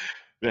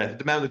 Yeah,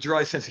 the man with the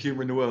dry sense of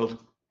humour in the world.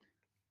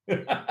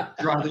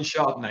 Drier than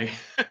Chardonnay.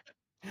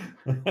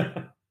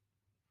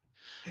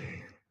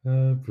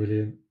 Oh,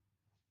 brilliant.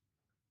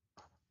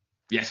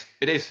 Yes,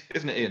 it is,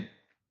 isn't it, Ian?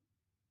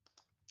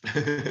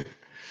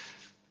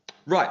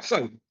 Right,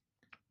 so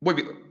we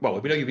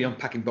know you've been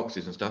unpacking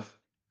boxes and stuff.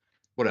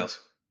 What else?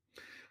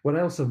 What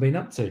else have I been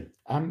up to?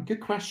 Good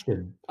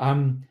question.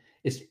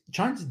 It's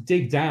trying to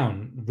dig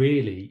down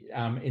really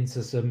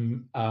into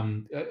some.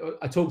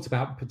 I talked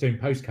about doing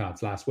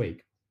postcards last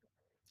week.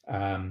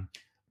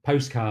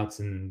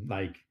 Postcards and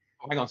like.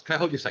 Oh, hang on, can I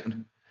hold you a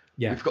second?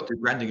 Yeah, we've got to do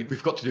branding.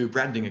 We've got to do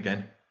branding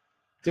again.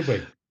 Did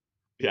we?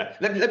 Yeah.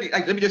 Let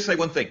me just say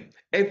one thing.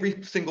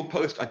 Every single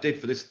post I did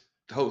for this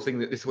whole thing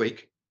this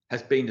week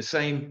has been the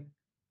same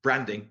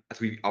branding as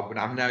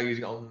I'm now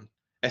using on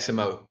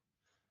SMO.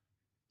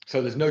 So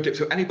there's no dip.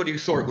 So anybody who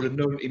saw it would have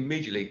known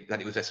immediately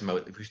that it was SMO.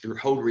 It was the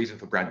whole reason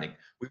for branding.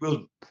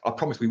 I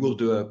promise we will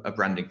do a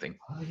branding thing.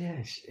 Oh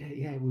yes,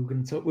 yeah. We were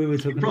going to talk. We were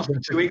talking about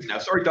 2 weeks now.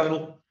 Sorry,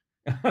 Donald.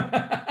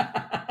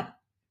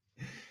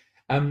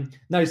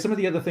 No, some of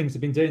the other things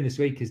I've been doing this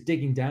week is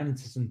digging down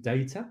into some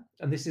data,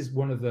 and this is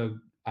one of the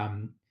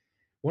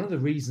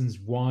reasons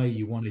why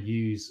you want to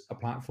use a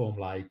platform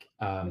like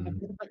the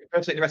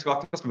rest of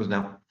our customers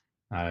now.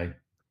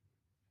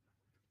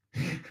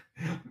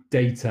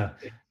 Data.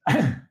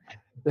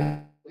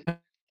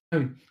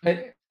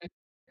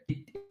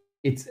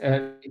 It's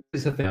a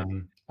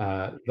thing.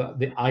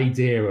 The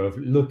idea of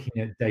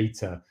looking at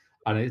data,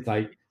 and it's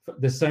like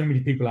there's so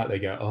many people out there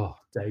go, oh,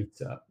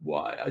 data,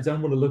 why? I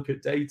don't want to look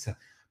at data.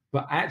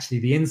 But actually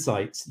the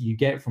insights you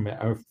get from it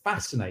are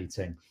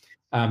fascinating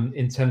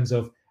in terms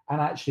of, and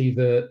actually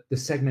the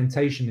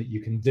segmentation that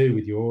you can do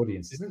with your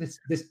audience. Isn't this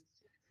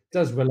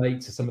does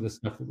relate to some of the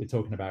stuff that we're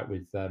talking about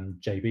with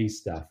JB's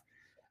stuff.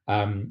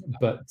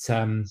 But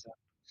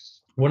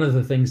one of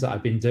the things that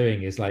I've been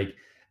doing is like,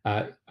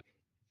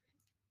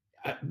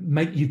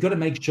 you've got to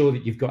make sure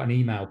that you've got an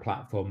email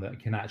platform that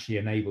can actually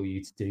enable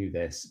you to do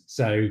this.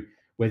 So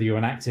whether you're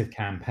an active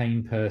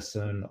campaign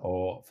person,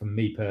 or for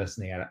me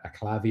personally, a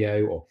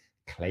Klaviyo or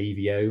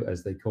Klaviyo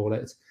as they call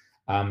it,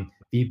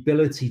 the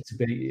ability to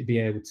be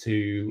able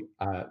to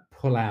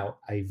pull out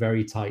a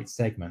very tight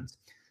segment.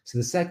 So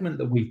the segment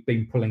that we've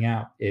been pulling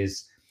out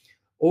is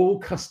all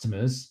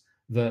customers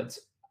that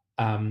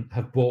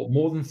have bought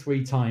more than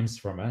 3 times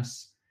from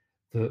us,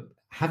 that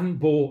haven't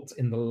bought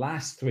in the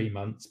last 3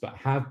 months, but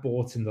have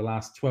bought in the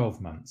last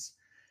 12 months.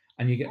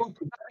 And you get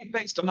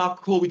based on our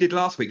call we did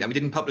last week that we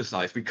didn't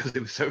publicize because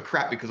it was so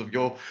crap because of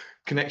your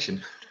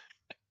connection.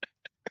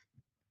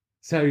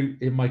 So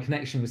my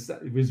connection was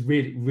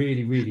really,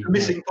 really, really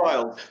missing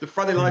files. The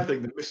Friday Live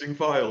thing, the missing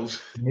files.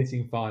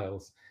 Missing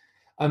files.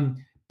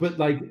 But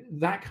like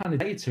that kind of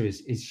data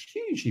is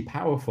hugely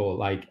powerful,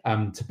 like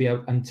to be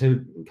able and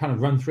to kind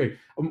of run through.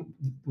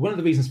 One of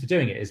the reasons for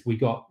doing it is we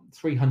got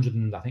 300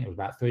 and I think it was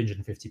about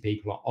 350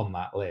 people on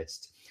that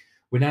list.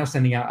 We're now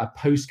sending out a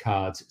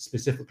postcard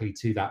specifically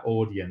to that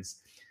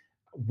audience.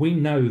 We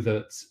know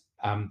that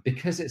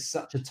because it's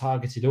such a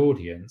targeted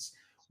audience,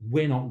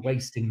 we're not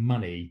wasting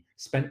money.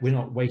 We're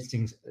not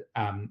wasting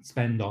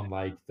spend on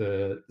like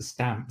the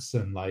stamps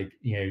and like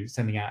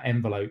sending out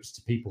envelopes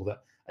to people that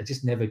are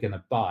just never going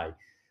to buy.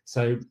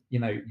 So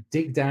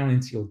dig down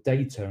into your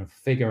data and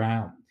figure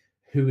out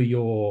who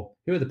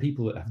are the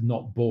people that have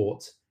not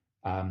bought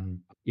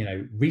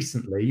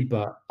recently,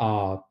 but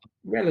are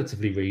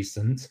relatively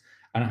recent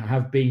and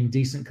have been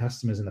decent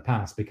customers in the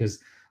past, because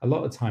a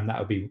lot of the time that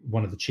would be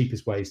one of the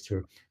cheapest ways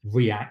to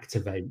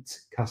reactivate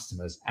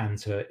customers and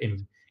to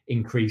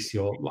increase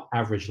your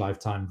average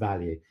lifetime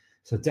value.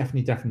 So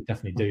definitely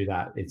do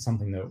that. It's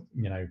something that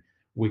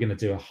we're going to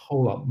do a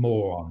whole lot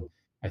more on,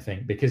 I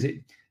think, because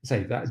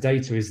that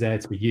data is there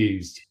to be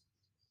used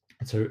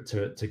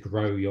to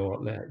grow your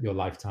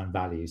lifetime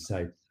value.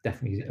 So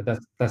definitely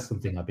that's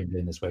something I've been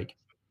doing this week.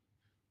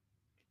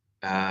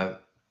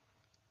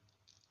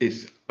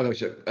 is, I'm going to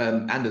show,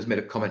 Anders made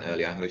a comment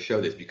earlier. I'm going to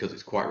show this because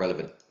it's quite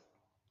relevant.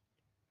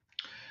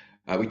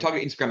 We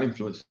target Instagram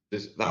influencers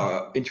that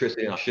are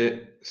interested in our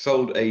shit.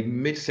 Sold a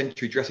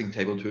mid-century dressing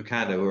table to a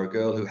Canada or a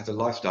girl who has a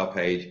lifestyle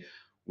page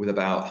with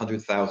about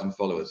 100,000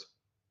 followers.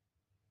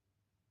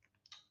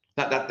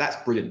 That's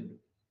brilliant.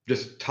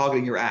 Just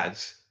targeting your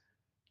ads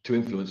to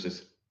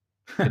influencers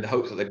in the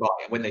hopes that they buy,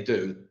 and when they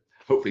do,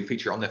 hopefully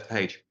feature on their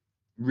page.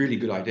 Really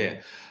good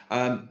idea.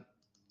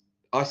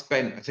 I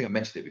think I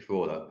mentioned it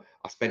before though.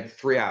 I spent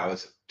 3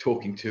 hours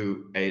talking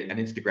to an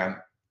Instagram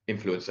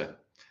influencer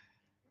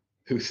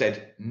who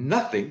said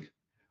nothing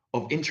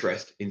of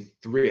interest in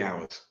 3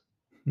 hours.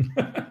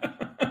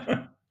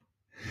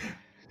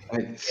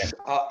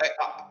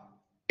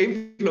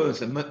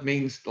 Influencer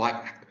means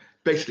like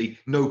basically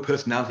no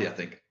personality, I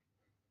think.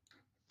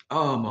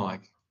 Oh my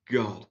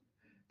God.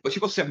 But she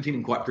was 17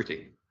 and quite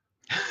pretty.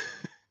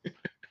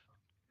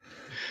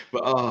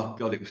 But oh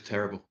God, it was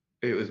terrible.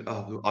 It was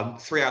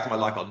 3 hours of my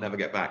life I'll never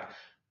get back.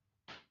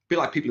 Be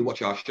like people who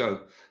watch our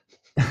show.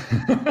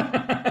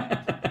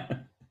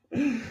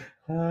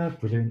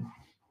 Brilliant.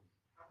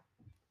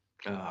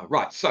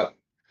 Right, so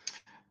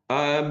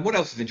what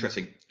else is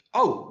interesting?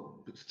 Oh,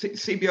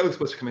 CBO was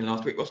supposed to come in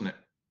last week, wasn't it?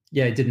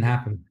 Yeah, it didn't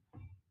happen.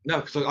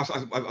 No, because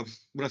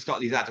when I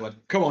started these ads, I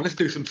went, come on, let's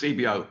do some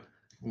CBO.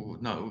 Ooh,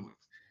 no.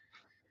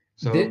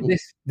 So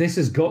this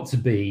has got to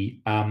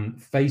be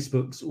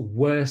Facebook's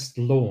worst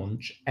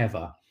launch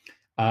ever.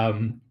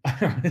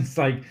 It's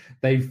like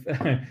they've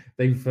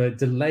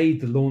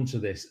delayed the launch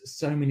of this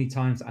so many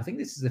times. I think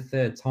this is the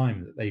third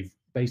time that they've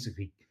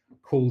basically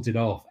called it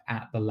off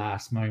at the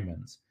last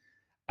moment.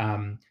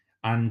 And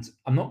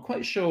I'm not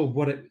quite sure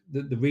what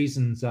the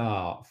reasons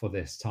are for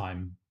this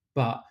time,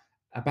 but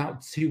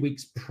about 2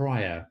 weeks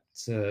prior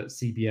to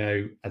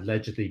CBO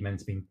allegedly meant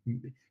to be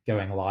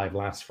going live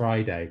last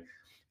Friday,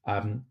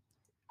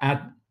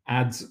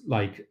 ads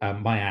like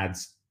my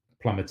ads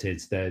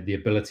plummeted. The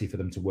ability for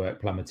them to work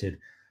plummeted.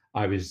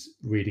 I was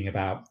reading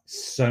about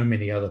so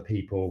many other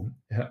people,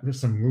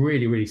 some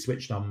really, really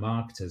switched on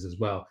marketers as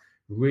well,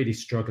 really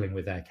struggling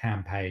with their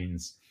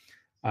campaigns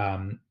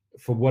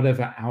for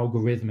whatever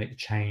algorithmic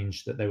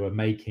change that they were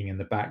making in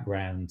the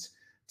background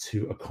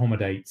to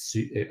accommodate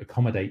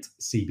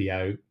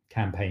CBO,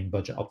 campaign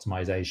budget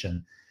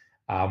optimization,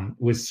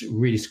 was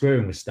really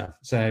screwing with stuff.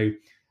 So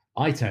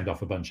I turned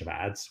off a bunch of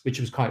ads, which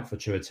was quite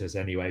fortuitous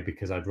anyway,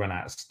 because I'd run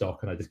out of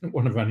stock and I didn't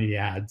want to run any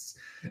ads.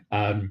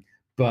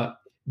 But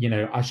you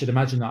know, I should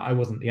imagine that I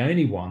wasn't the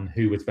only one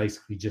who was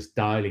basically just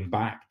dialing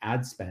back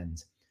ad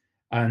spend.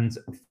 And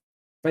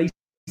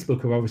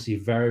Facebook are obviously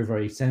very,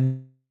 very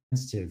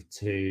sensitive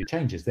to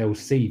changes. They will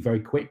see very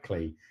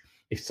quickly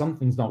if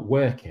something's not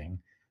working.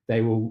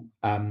 They will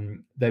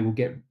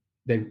basically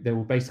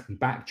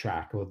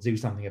backtrack or do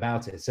something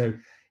about it. So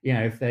you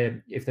know, if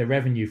their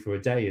revenue for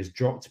a day is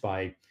dropped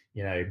by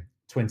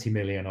 20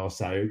 million or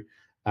so,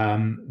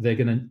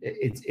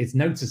 it's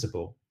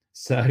noticeable.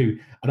 So, and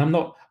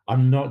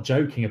I'm not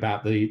joking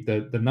about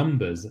the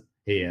numbers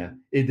here.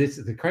 This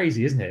is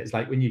crazy, isn't it? It's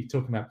like when you're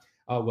talking about,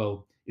 oh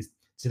well,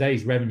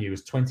 today's revenue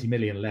is 20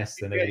 million less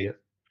than a.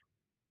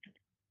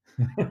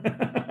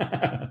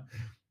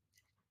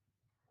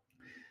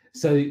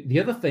 So the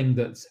other thing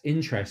that's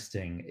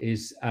interesting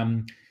is,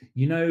 I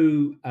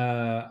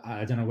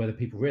don't know whether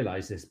people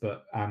realize this,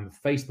 but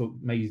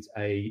Facebook made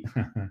a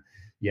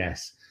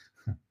yes.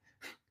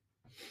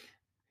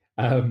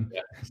 So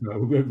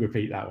we'll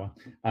repeat that one.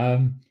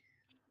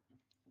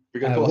 We're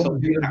going to put some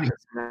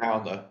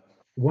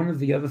one of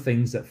the other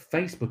things that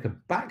Facebook have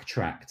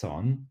backtracked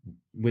on,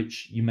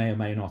 which you may or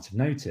may not have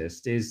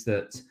noticed, is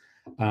that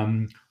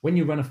when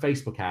you run a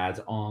Facebook ad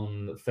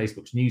on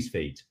Facebook's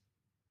newsfeed,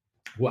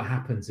 what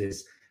happens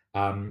is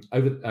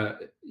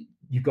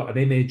you've got an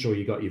image or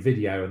you've got your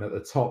video, and at the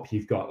top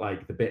you've got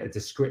like the bit of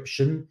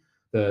description,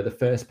 the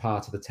first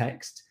part of the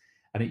text.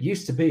 And it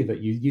used to be that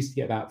you used to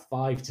get about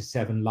 5 to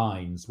 7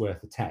 lines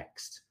worth of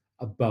text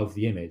above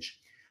the image.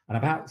 And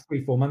about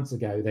 3-4 months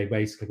ago, they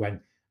basically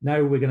went,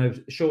 no, we're going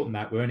to shorten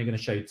that. We're only going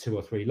to show 2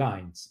 or 3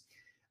 lines.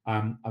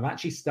 I've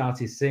actually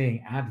started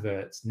seeing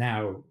adverts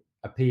now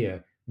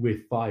appear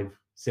with 5,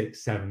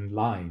 6, 7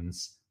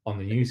 lines on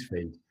the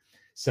newsfeed.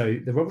 So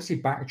they've obviously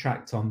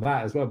backtracked on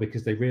that as well,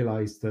 because they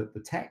realized that the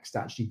text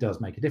actually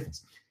does make a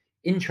difference.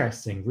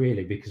 Interesting,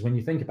 really, because when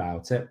you think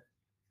about it,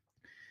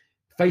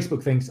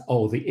 Facebook thinks,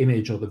 oh, the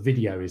image or the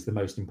video is the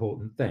most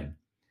important thing.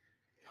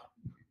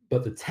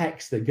 But the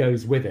text that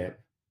goes with it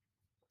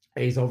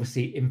is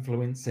obviously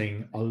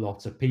influencing a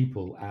lot of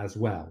people as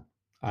well.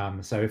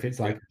 So if it's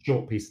like a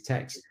short piece of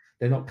text,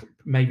 they're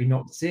maybe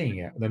not seeing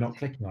it, they're not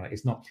clicking on it.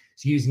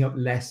 It's using up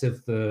less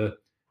of the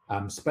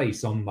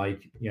space on,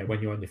 like,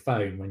 when you're on your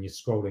phone, when you're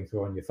scrolling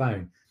through on your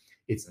phone,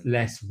 it's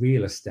less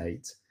real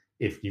estate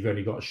if you've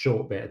only got a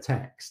short bit of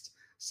text.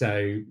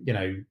 So,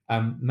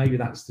 maybe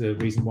that's the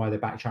reason why they're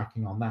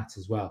backtracking on that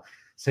as well.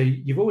 So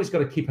you've always got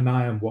to keep an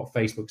eye on what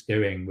Facebook's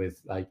doing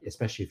with, like,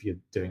 especially if you're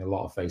doing a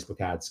lot of Facebook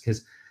ads,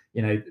 because,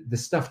 the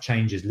stuff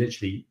changes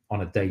literally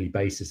on a daily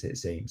basis, it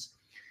seems.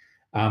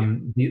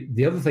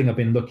 The other thing I've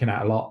been looking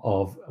at a lot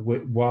of,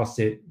 whilst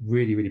it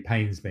really, really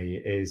pains me,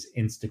 is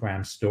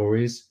Instagram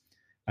stories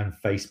and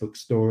Facebook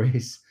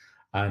stories.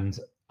 And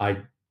I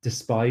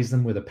despise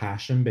them with a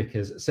passion,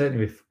 because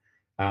certainly with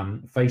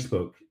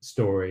Facebook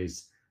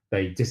stories,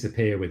 they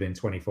disappear within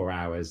 24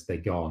 hours. They're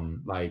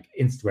gone. Like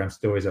Instagram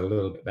stories are a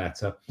little bit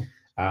better.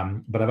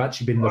 But I've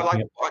actually been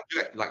looking what I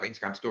do like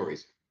Instagram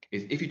stories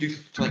is if you do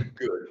something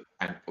good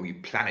or you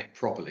plan it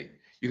properly,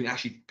 you can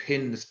actually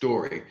pin the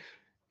story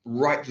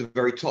right to the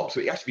very top. So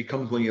it actually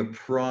becomes one of your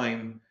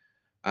prime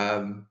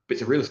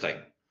bits of real estate,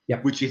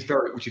 which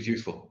is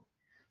useful.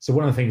 So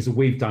one of the things that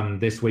we've done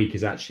this week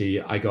is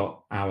actually I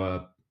got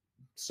our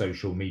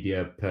social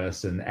media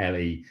person,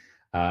 Ellie,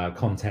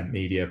 content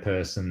media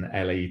person,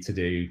 Ellie, to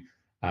do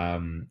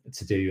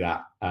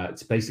that,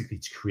 to basically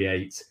to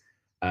create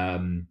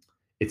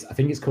I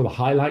think it's called a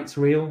highlights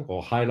reel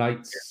or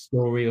highlights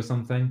story or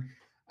something.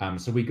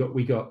 So I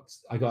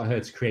got her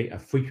to create a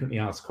frequently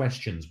asked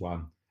questions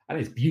one, and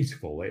it's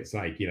beautiful. It's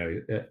like,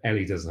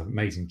 Ellie does an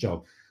amazing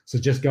job. So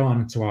just go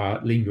on to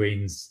our Lean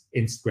Greens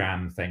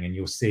Instagram thing and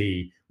you'll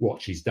see what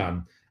she's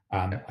done.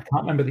 I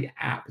can't remember the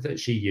app that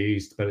she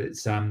used, but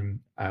it's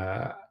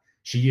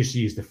she used to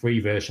use the free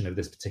version of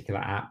this particular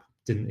app,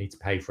 didn't need to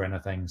pay for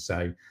anything.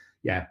 So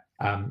yeah,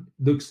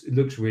 looks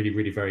really,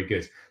 really very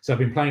good. So I've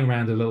been playing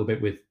around a little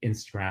bit with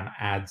Instagram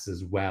ads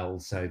as well.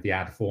 So the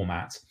ad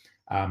format,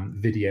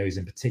 videos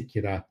in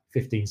particular,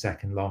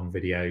 15-second long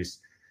videos.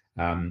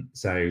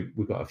 So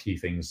we've got a few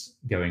things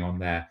going on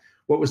there.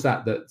 What was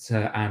that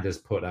Anders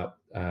put up?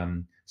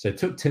 So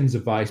took Tim's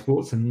advice,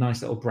 bought some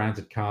nice little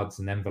branded cards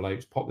and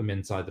envelopes, popped them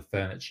inside the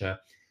furniture,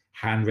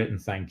 handwritten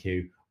thank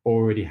you,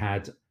 already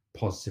had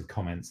positive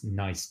comments,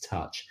 nice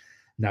touch.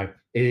 No,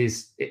 it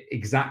is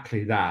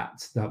exactly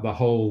that, the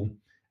whole,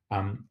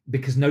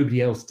 because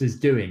nobody else is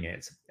doing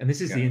it. And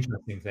this is the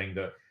interesting thing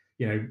that,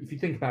 if you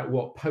think about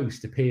what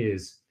post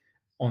appears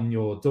on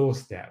your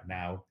doorstep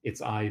now,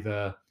 it's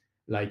either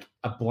like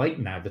a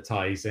blatant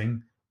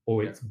advertising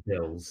or it's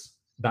bills.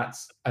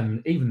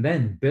 And even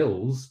then,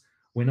 bills,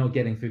 we're not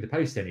getting through the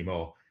post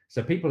anymore.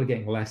 So people are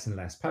getting less and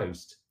less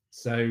post.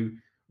 So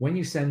when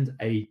you send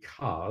a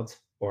card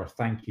or a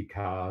thank you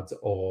card,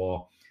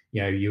 or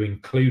you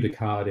include a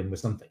card in with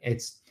something,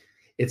 it's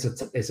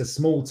a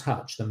small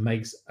touch that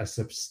makes a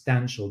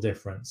substantial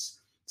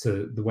difference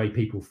to the way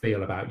people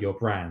feel about your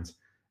brand.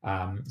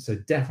 So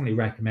definitely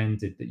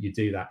recommended that you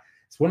do that.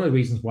 It's one of the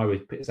reasons why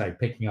we're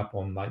picking up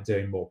on like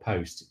doing more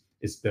post,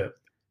 is that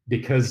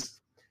because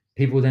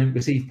people don't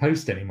receive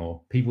post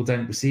anymore. People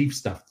don't receive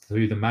stuff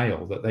through the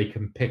mail that they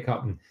can pick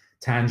up and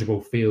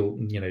tangible feel,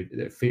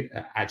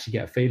 actually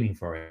get a feeling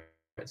for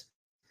it.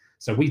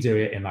 So we do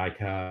it in like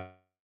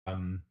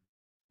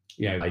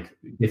like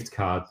gift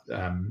card,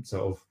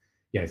 sort of,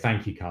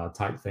 thank you card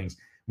type things.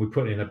 We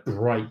put it in a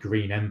bright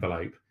green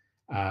envelope,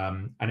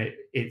 and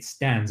it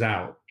stands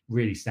out,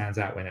 really stands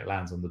out when it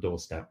lands on the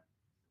doorstep.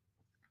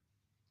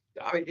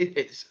 I mean,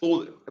 it's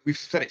all, we've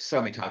said it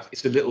so many times,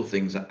 it's the little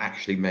things that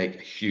actually make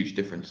a huge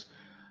difference.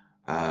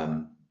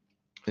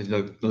 There's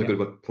another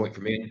good point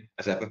for me,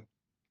 as ever.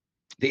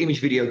 The image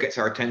video gets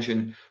our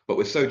attention, but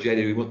we're so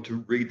jaded, we want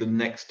to read the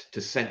next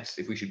to sense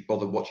if we should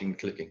bother watching and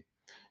clicking.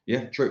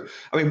 Yeah, true.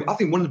 I mean, I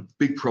think one of the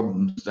big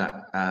problems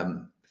that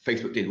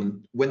Facebook did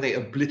when they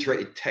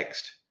obliterated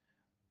text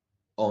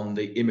on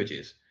the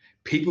images,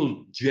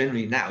 people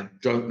generally now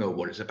don't know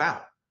what it's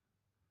about.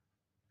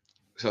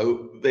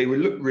 So they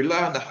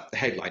rely on the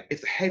headline.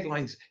 If the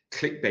headline's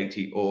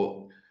clickbaity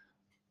or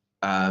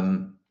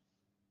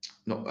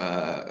not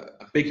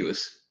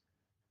ambiguous,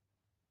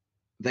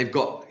 they've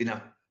got,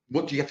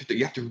 what do you have to do?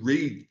 You have to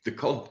read the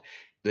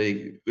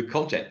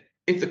content.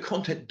 If the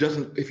content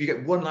doesn't, if you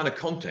get one line of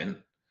content,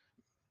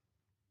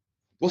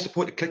 what's the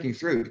point of clicking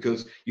through?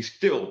 Because you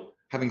still,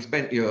 having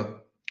spent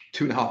your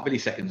 2.5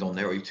 milliseconds on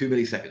there, or your 2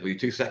 milliseconds, or your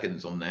 2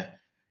 seconds on there,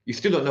 you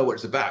still don't know what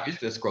it's about. You're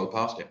just going to scroll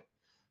past it.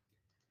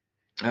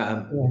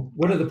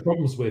 One of the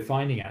problems we're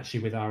finding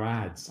actually with our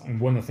ads, and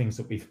one of the things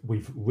that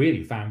we've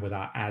really found with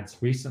our ads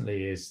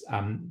recently is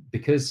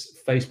because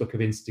Facebook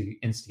have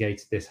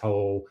instigated this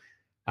whole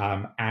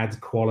ad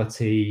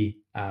quality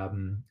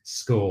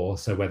score.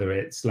 So whether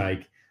it's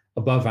like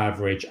above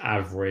average,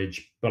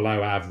 average,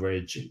 below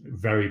average,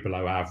 very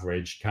below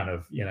average, kind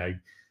of,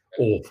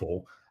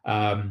 awful.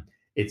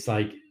 It's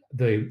like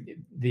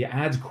the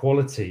ad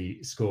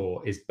quality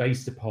score is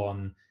based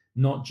upon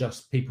not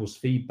just people's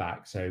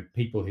feedback, so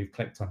people who've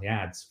clicked on the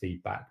ads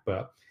feedback,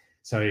 but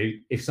so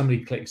if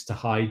somebody clicks to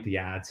hide the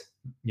ad,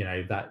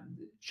 that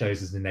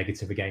shows as a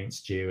negative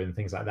against you and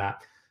things like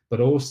that.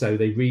 But also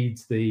they read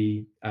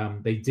they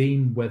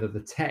deem whether the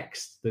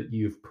text that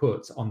you've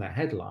put on the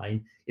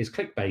headline is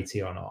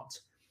clickbaity or not.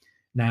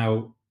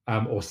 Now,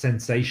 or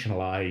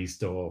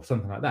sensationalized or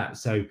something like that.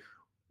 So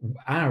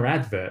our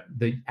advert,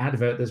 the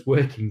advert that's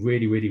working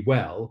really, really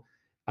well,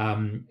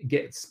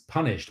 gets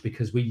punished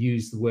because we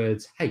use the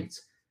words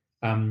hate.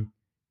 Do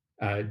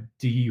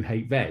you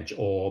hate veg?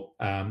 Or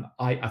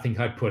I think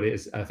I put it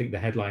as, I think the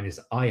headline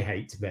is I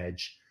hate veg,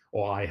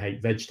 or I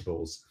hate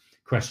vegetables, ?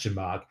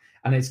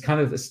 And it's kind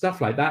of the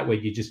stuff like that where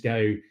you just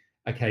go,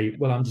 okay,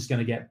 well, I'm just going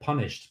to get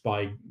punished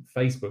by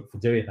Facebook for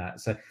doing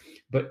that. So,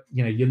 but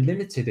you're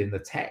limited in the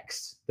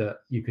text that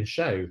you can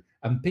show,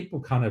 and people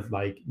kind of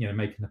like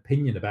make an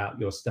opinion about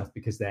your stuff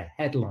because they're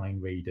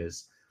headline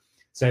readers.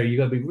 So you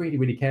got to be really,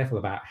 really careful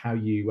about how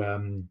you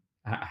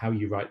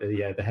write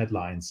the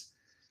headlines.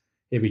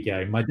 Here we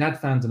go. My dad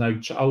found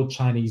an old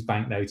Chinese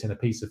banknote in a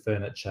piece of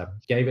furniture,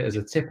 gave it as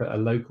a tip at a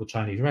local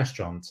Chinese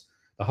restaurant.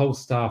 The whole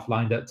staff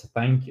lined up to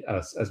thank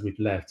us as we'd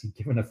left. He'd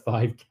given a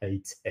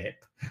 5K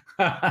tip.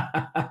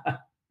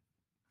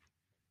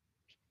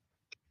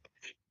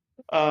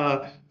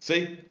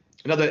 See,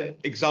 another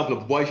example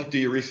of why you should do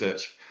your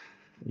research.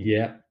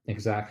 Yeah,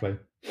 exactly.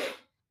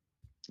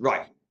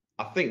 Right.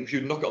 I think we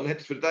should knock it on the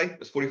head for today.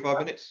 It's 45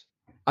 minutes.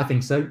 I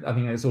think so. I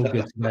think it's all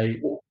good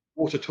today.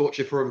 Water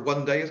torture for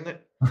one day, isn't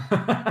it?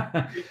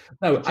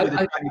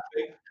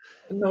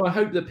 No, I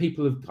hope that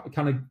people have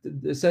kind of,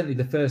 certainly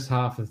the first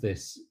half of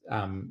this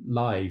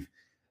live,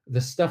 the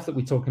stuff that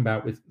we're talking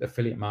about with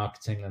affiliate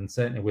marketing, and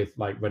certainly with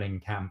like running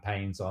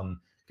campaigns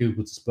on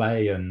Google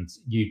Display and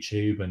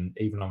YouTube and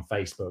even on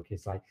Facebook,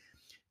 it's like,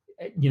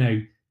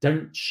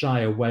 don't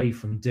shy away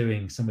from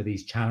doing some of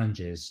these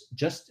challenges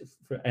just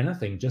for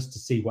anything, just to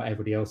see what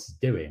everybody else is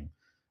doing.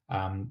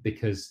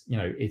 Because,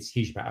 it's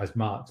huge, about, as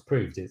Mark's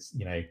proved, it's,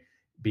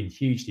 been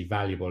hugely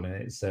valuable, and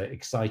it's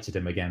excited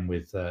him again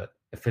with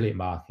affiliate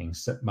marketing.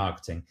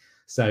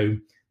 So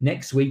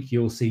next week,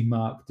 you'll see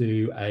Mark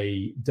do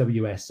a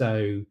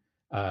WSO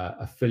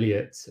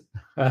affiliate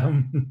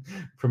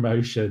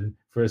promotion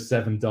for a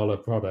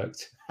 $7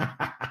 product.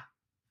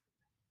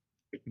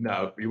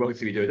 No, you won't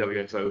see me do a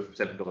WSO for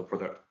 $7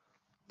 product.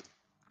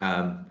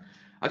 I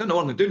don't know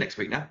what I'm going to do next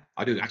week now.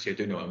 I do know what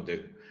I'm going to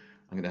do.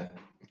 I'm going to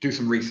do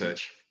some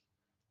research.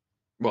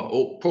 Well,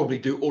 or probably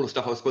do all the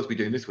stuff I was supposed to be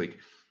doing this week.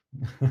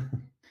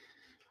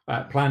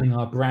 Planning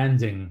our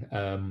branding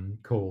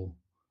call.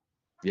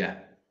 Yeah,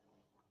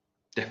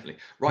 definitely.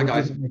 Right,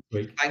 guys.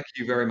 Thank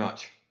you very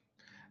much.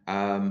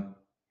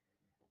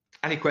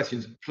 Any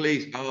questions,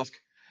 please ask.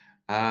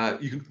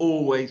 You can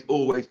always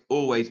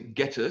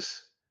get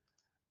us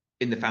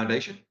in the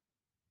foundation.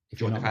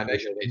 Join the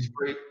foundation. It's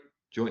free.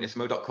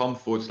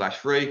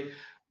 joinsmo.com/free.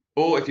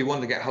 Or if you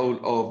want to get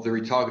hold of the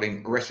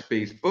Retargeting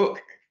Recipes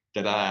book,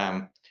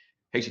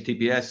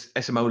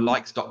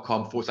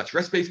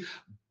 https://smolikes.com/recipes.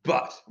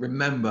 But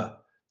remember,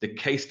 the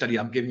case study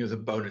I'm giving you as a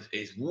bonus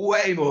is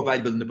way more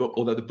valuable than the book,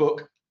 although the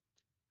book,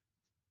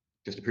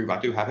 just to prove I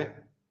do have it,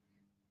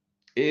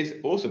 is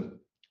awesome.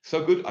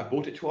 So good, I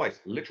bought it twice,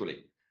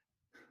 literally.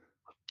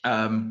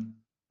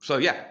 So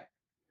yeah.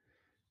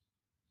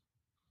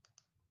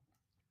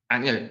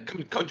 And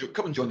come and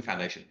join the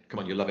foundation. Come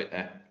on, you'll love it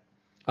there.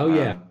 Oh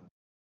yeah.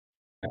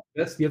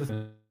 That's the other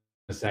thing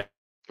to say.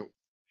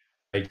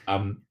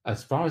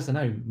 As far as I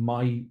know,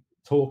 my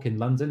talk in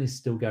London is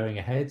still going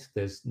ahead.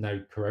 There's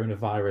no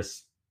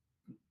coronavirus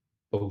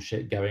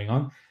bullshit going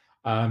on.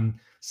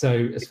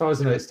 So as far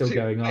as I know, it's still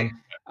going on.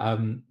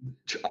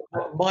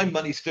 My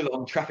money's still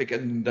on traffic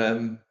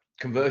and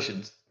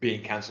conversions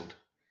being cancelled.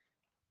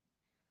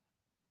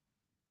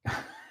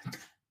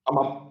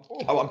 I'm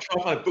trying to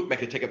find a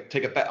bookmaker to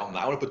take a bet on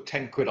that. I want to put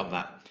 10 quid on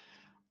that,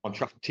 on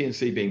traffic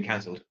TNC being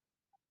cancelled.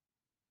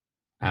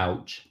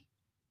 Ouch.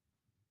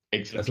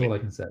 Exactly. That's all I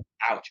can say.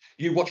 Ouch.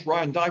 You watch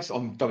Ryan Dice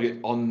on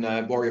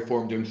Warrior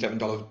Forum doing $7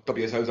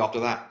 WSOs after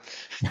that.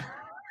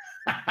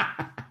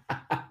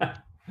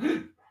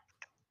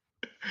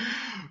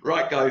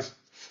 Right, guys.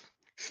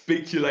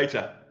 Speak to you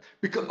later.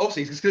 Because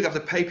obviously he's going to have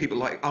to pay people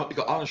like, you've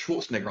got Arnold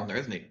Schwarzenegger on there,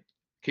 isn't he?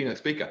 Keynote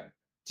speaker.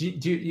 Do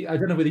you, I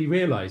don't know whether you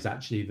realise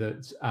actually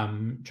that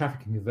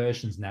Traffic and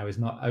Conversions now is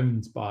not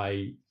owned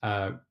by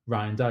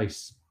Ryan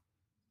Dice.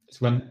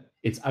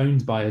 It's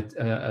owned by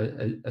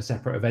a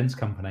separate events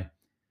company.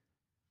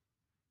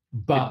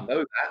 But didn't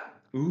know that.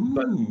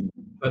 Ooh.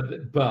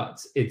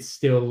 But it's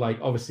still like,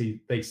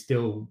 obviously they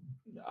still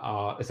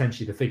are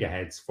essentially the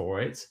figureheads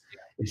for it. Yeah.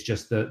 It's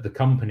just that the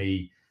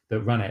company that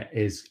run it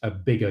is a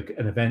bigger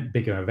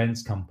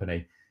events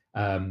company.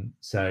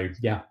 So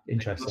yeah,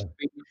 interesting. They must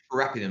be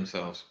wrapping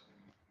themselves.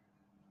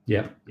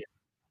 Yeah.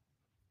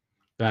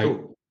 Right.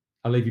 Cool.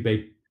 I'll leave you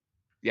be.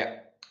 Yeah.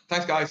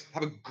 Thanks, guys.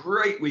 Have a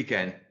great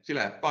weekend. See you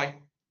later. Bye.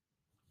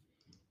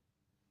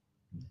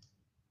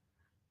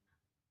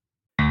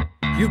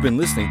 You've been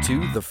listening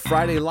to The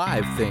Friday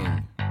Live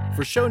Thing.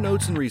 For show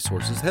notes and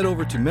resources, head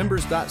over to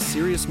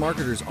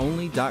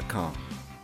members.seriousmarketersonly.com.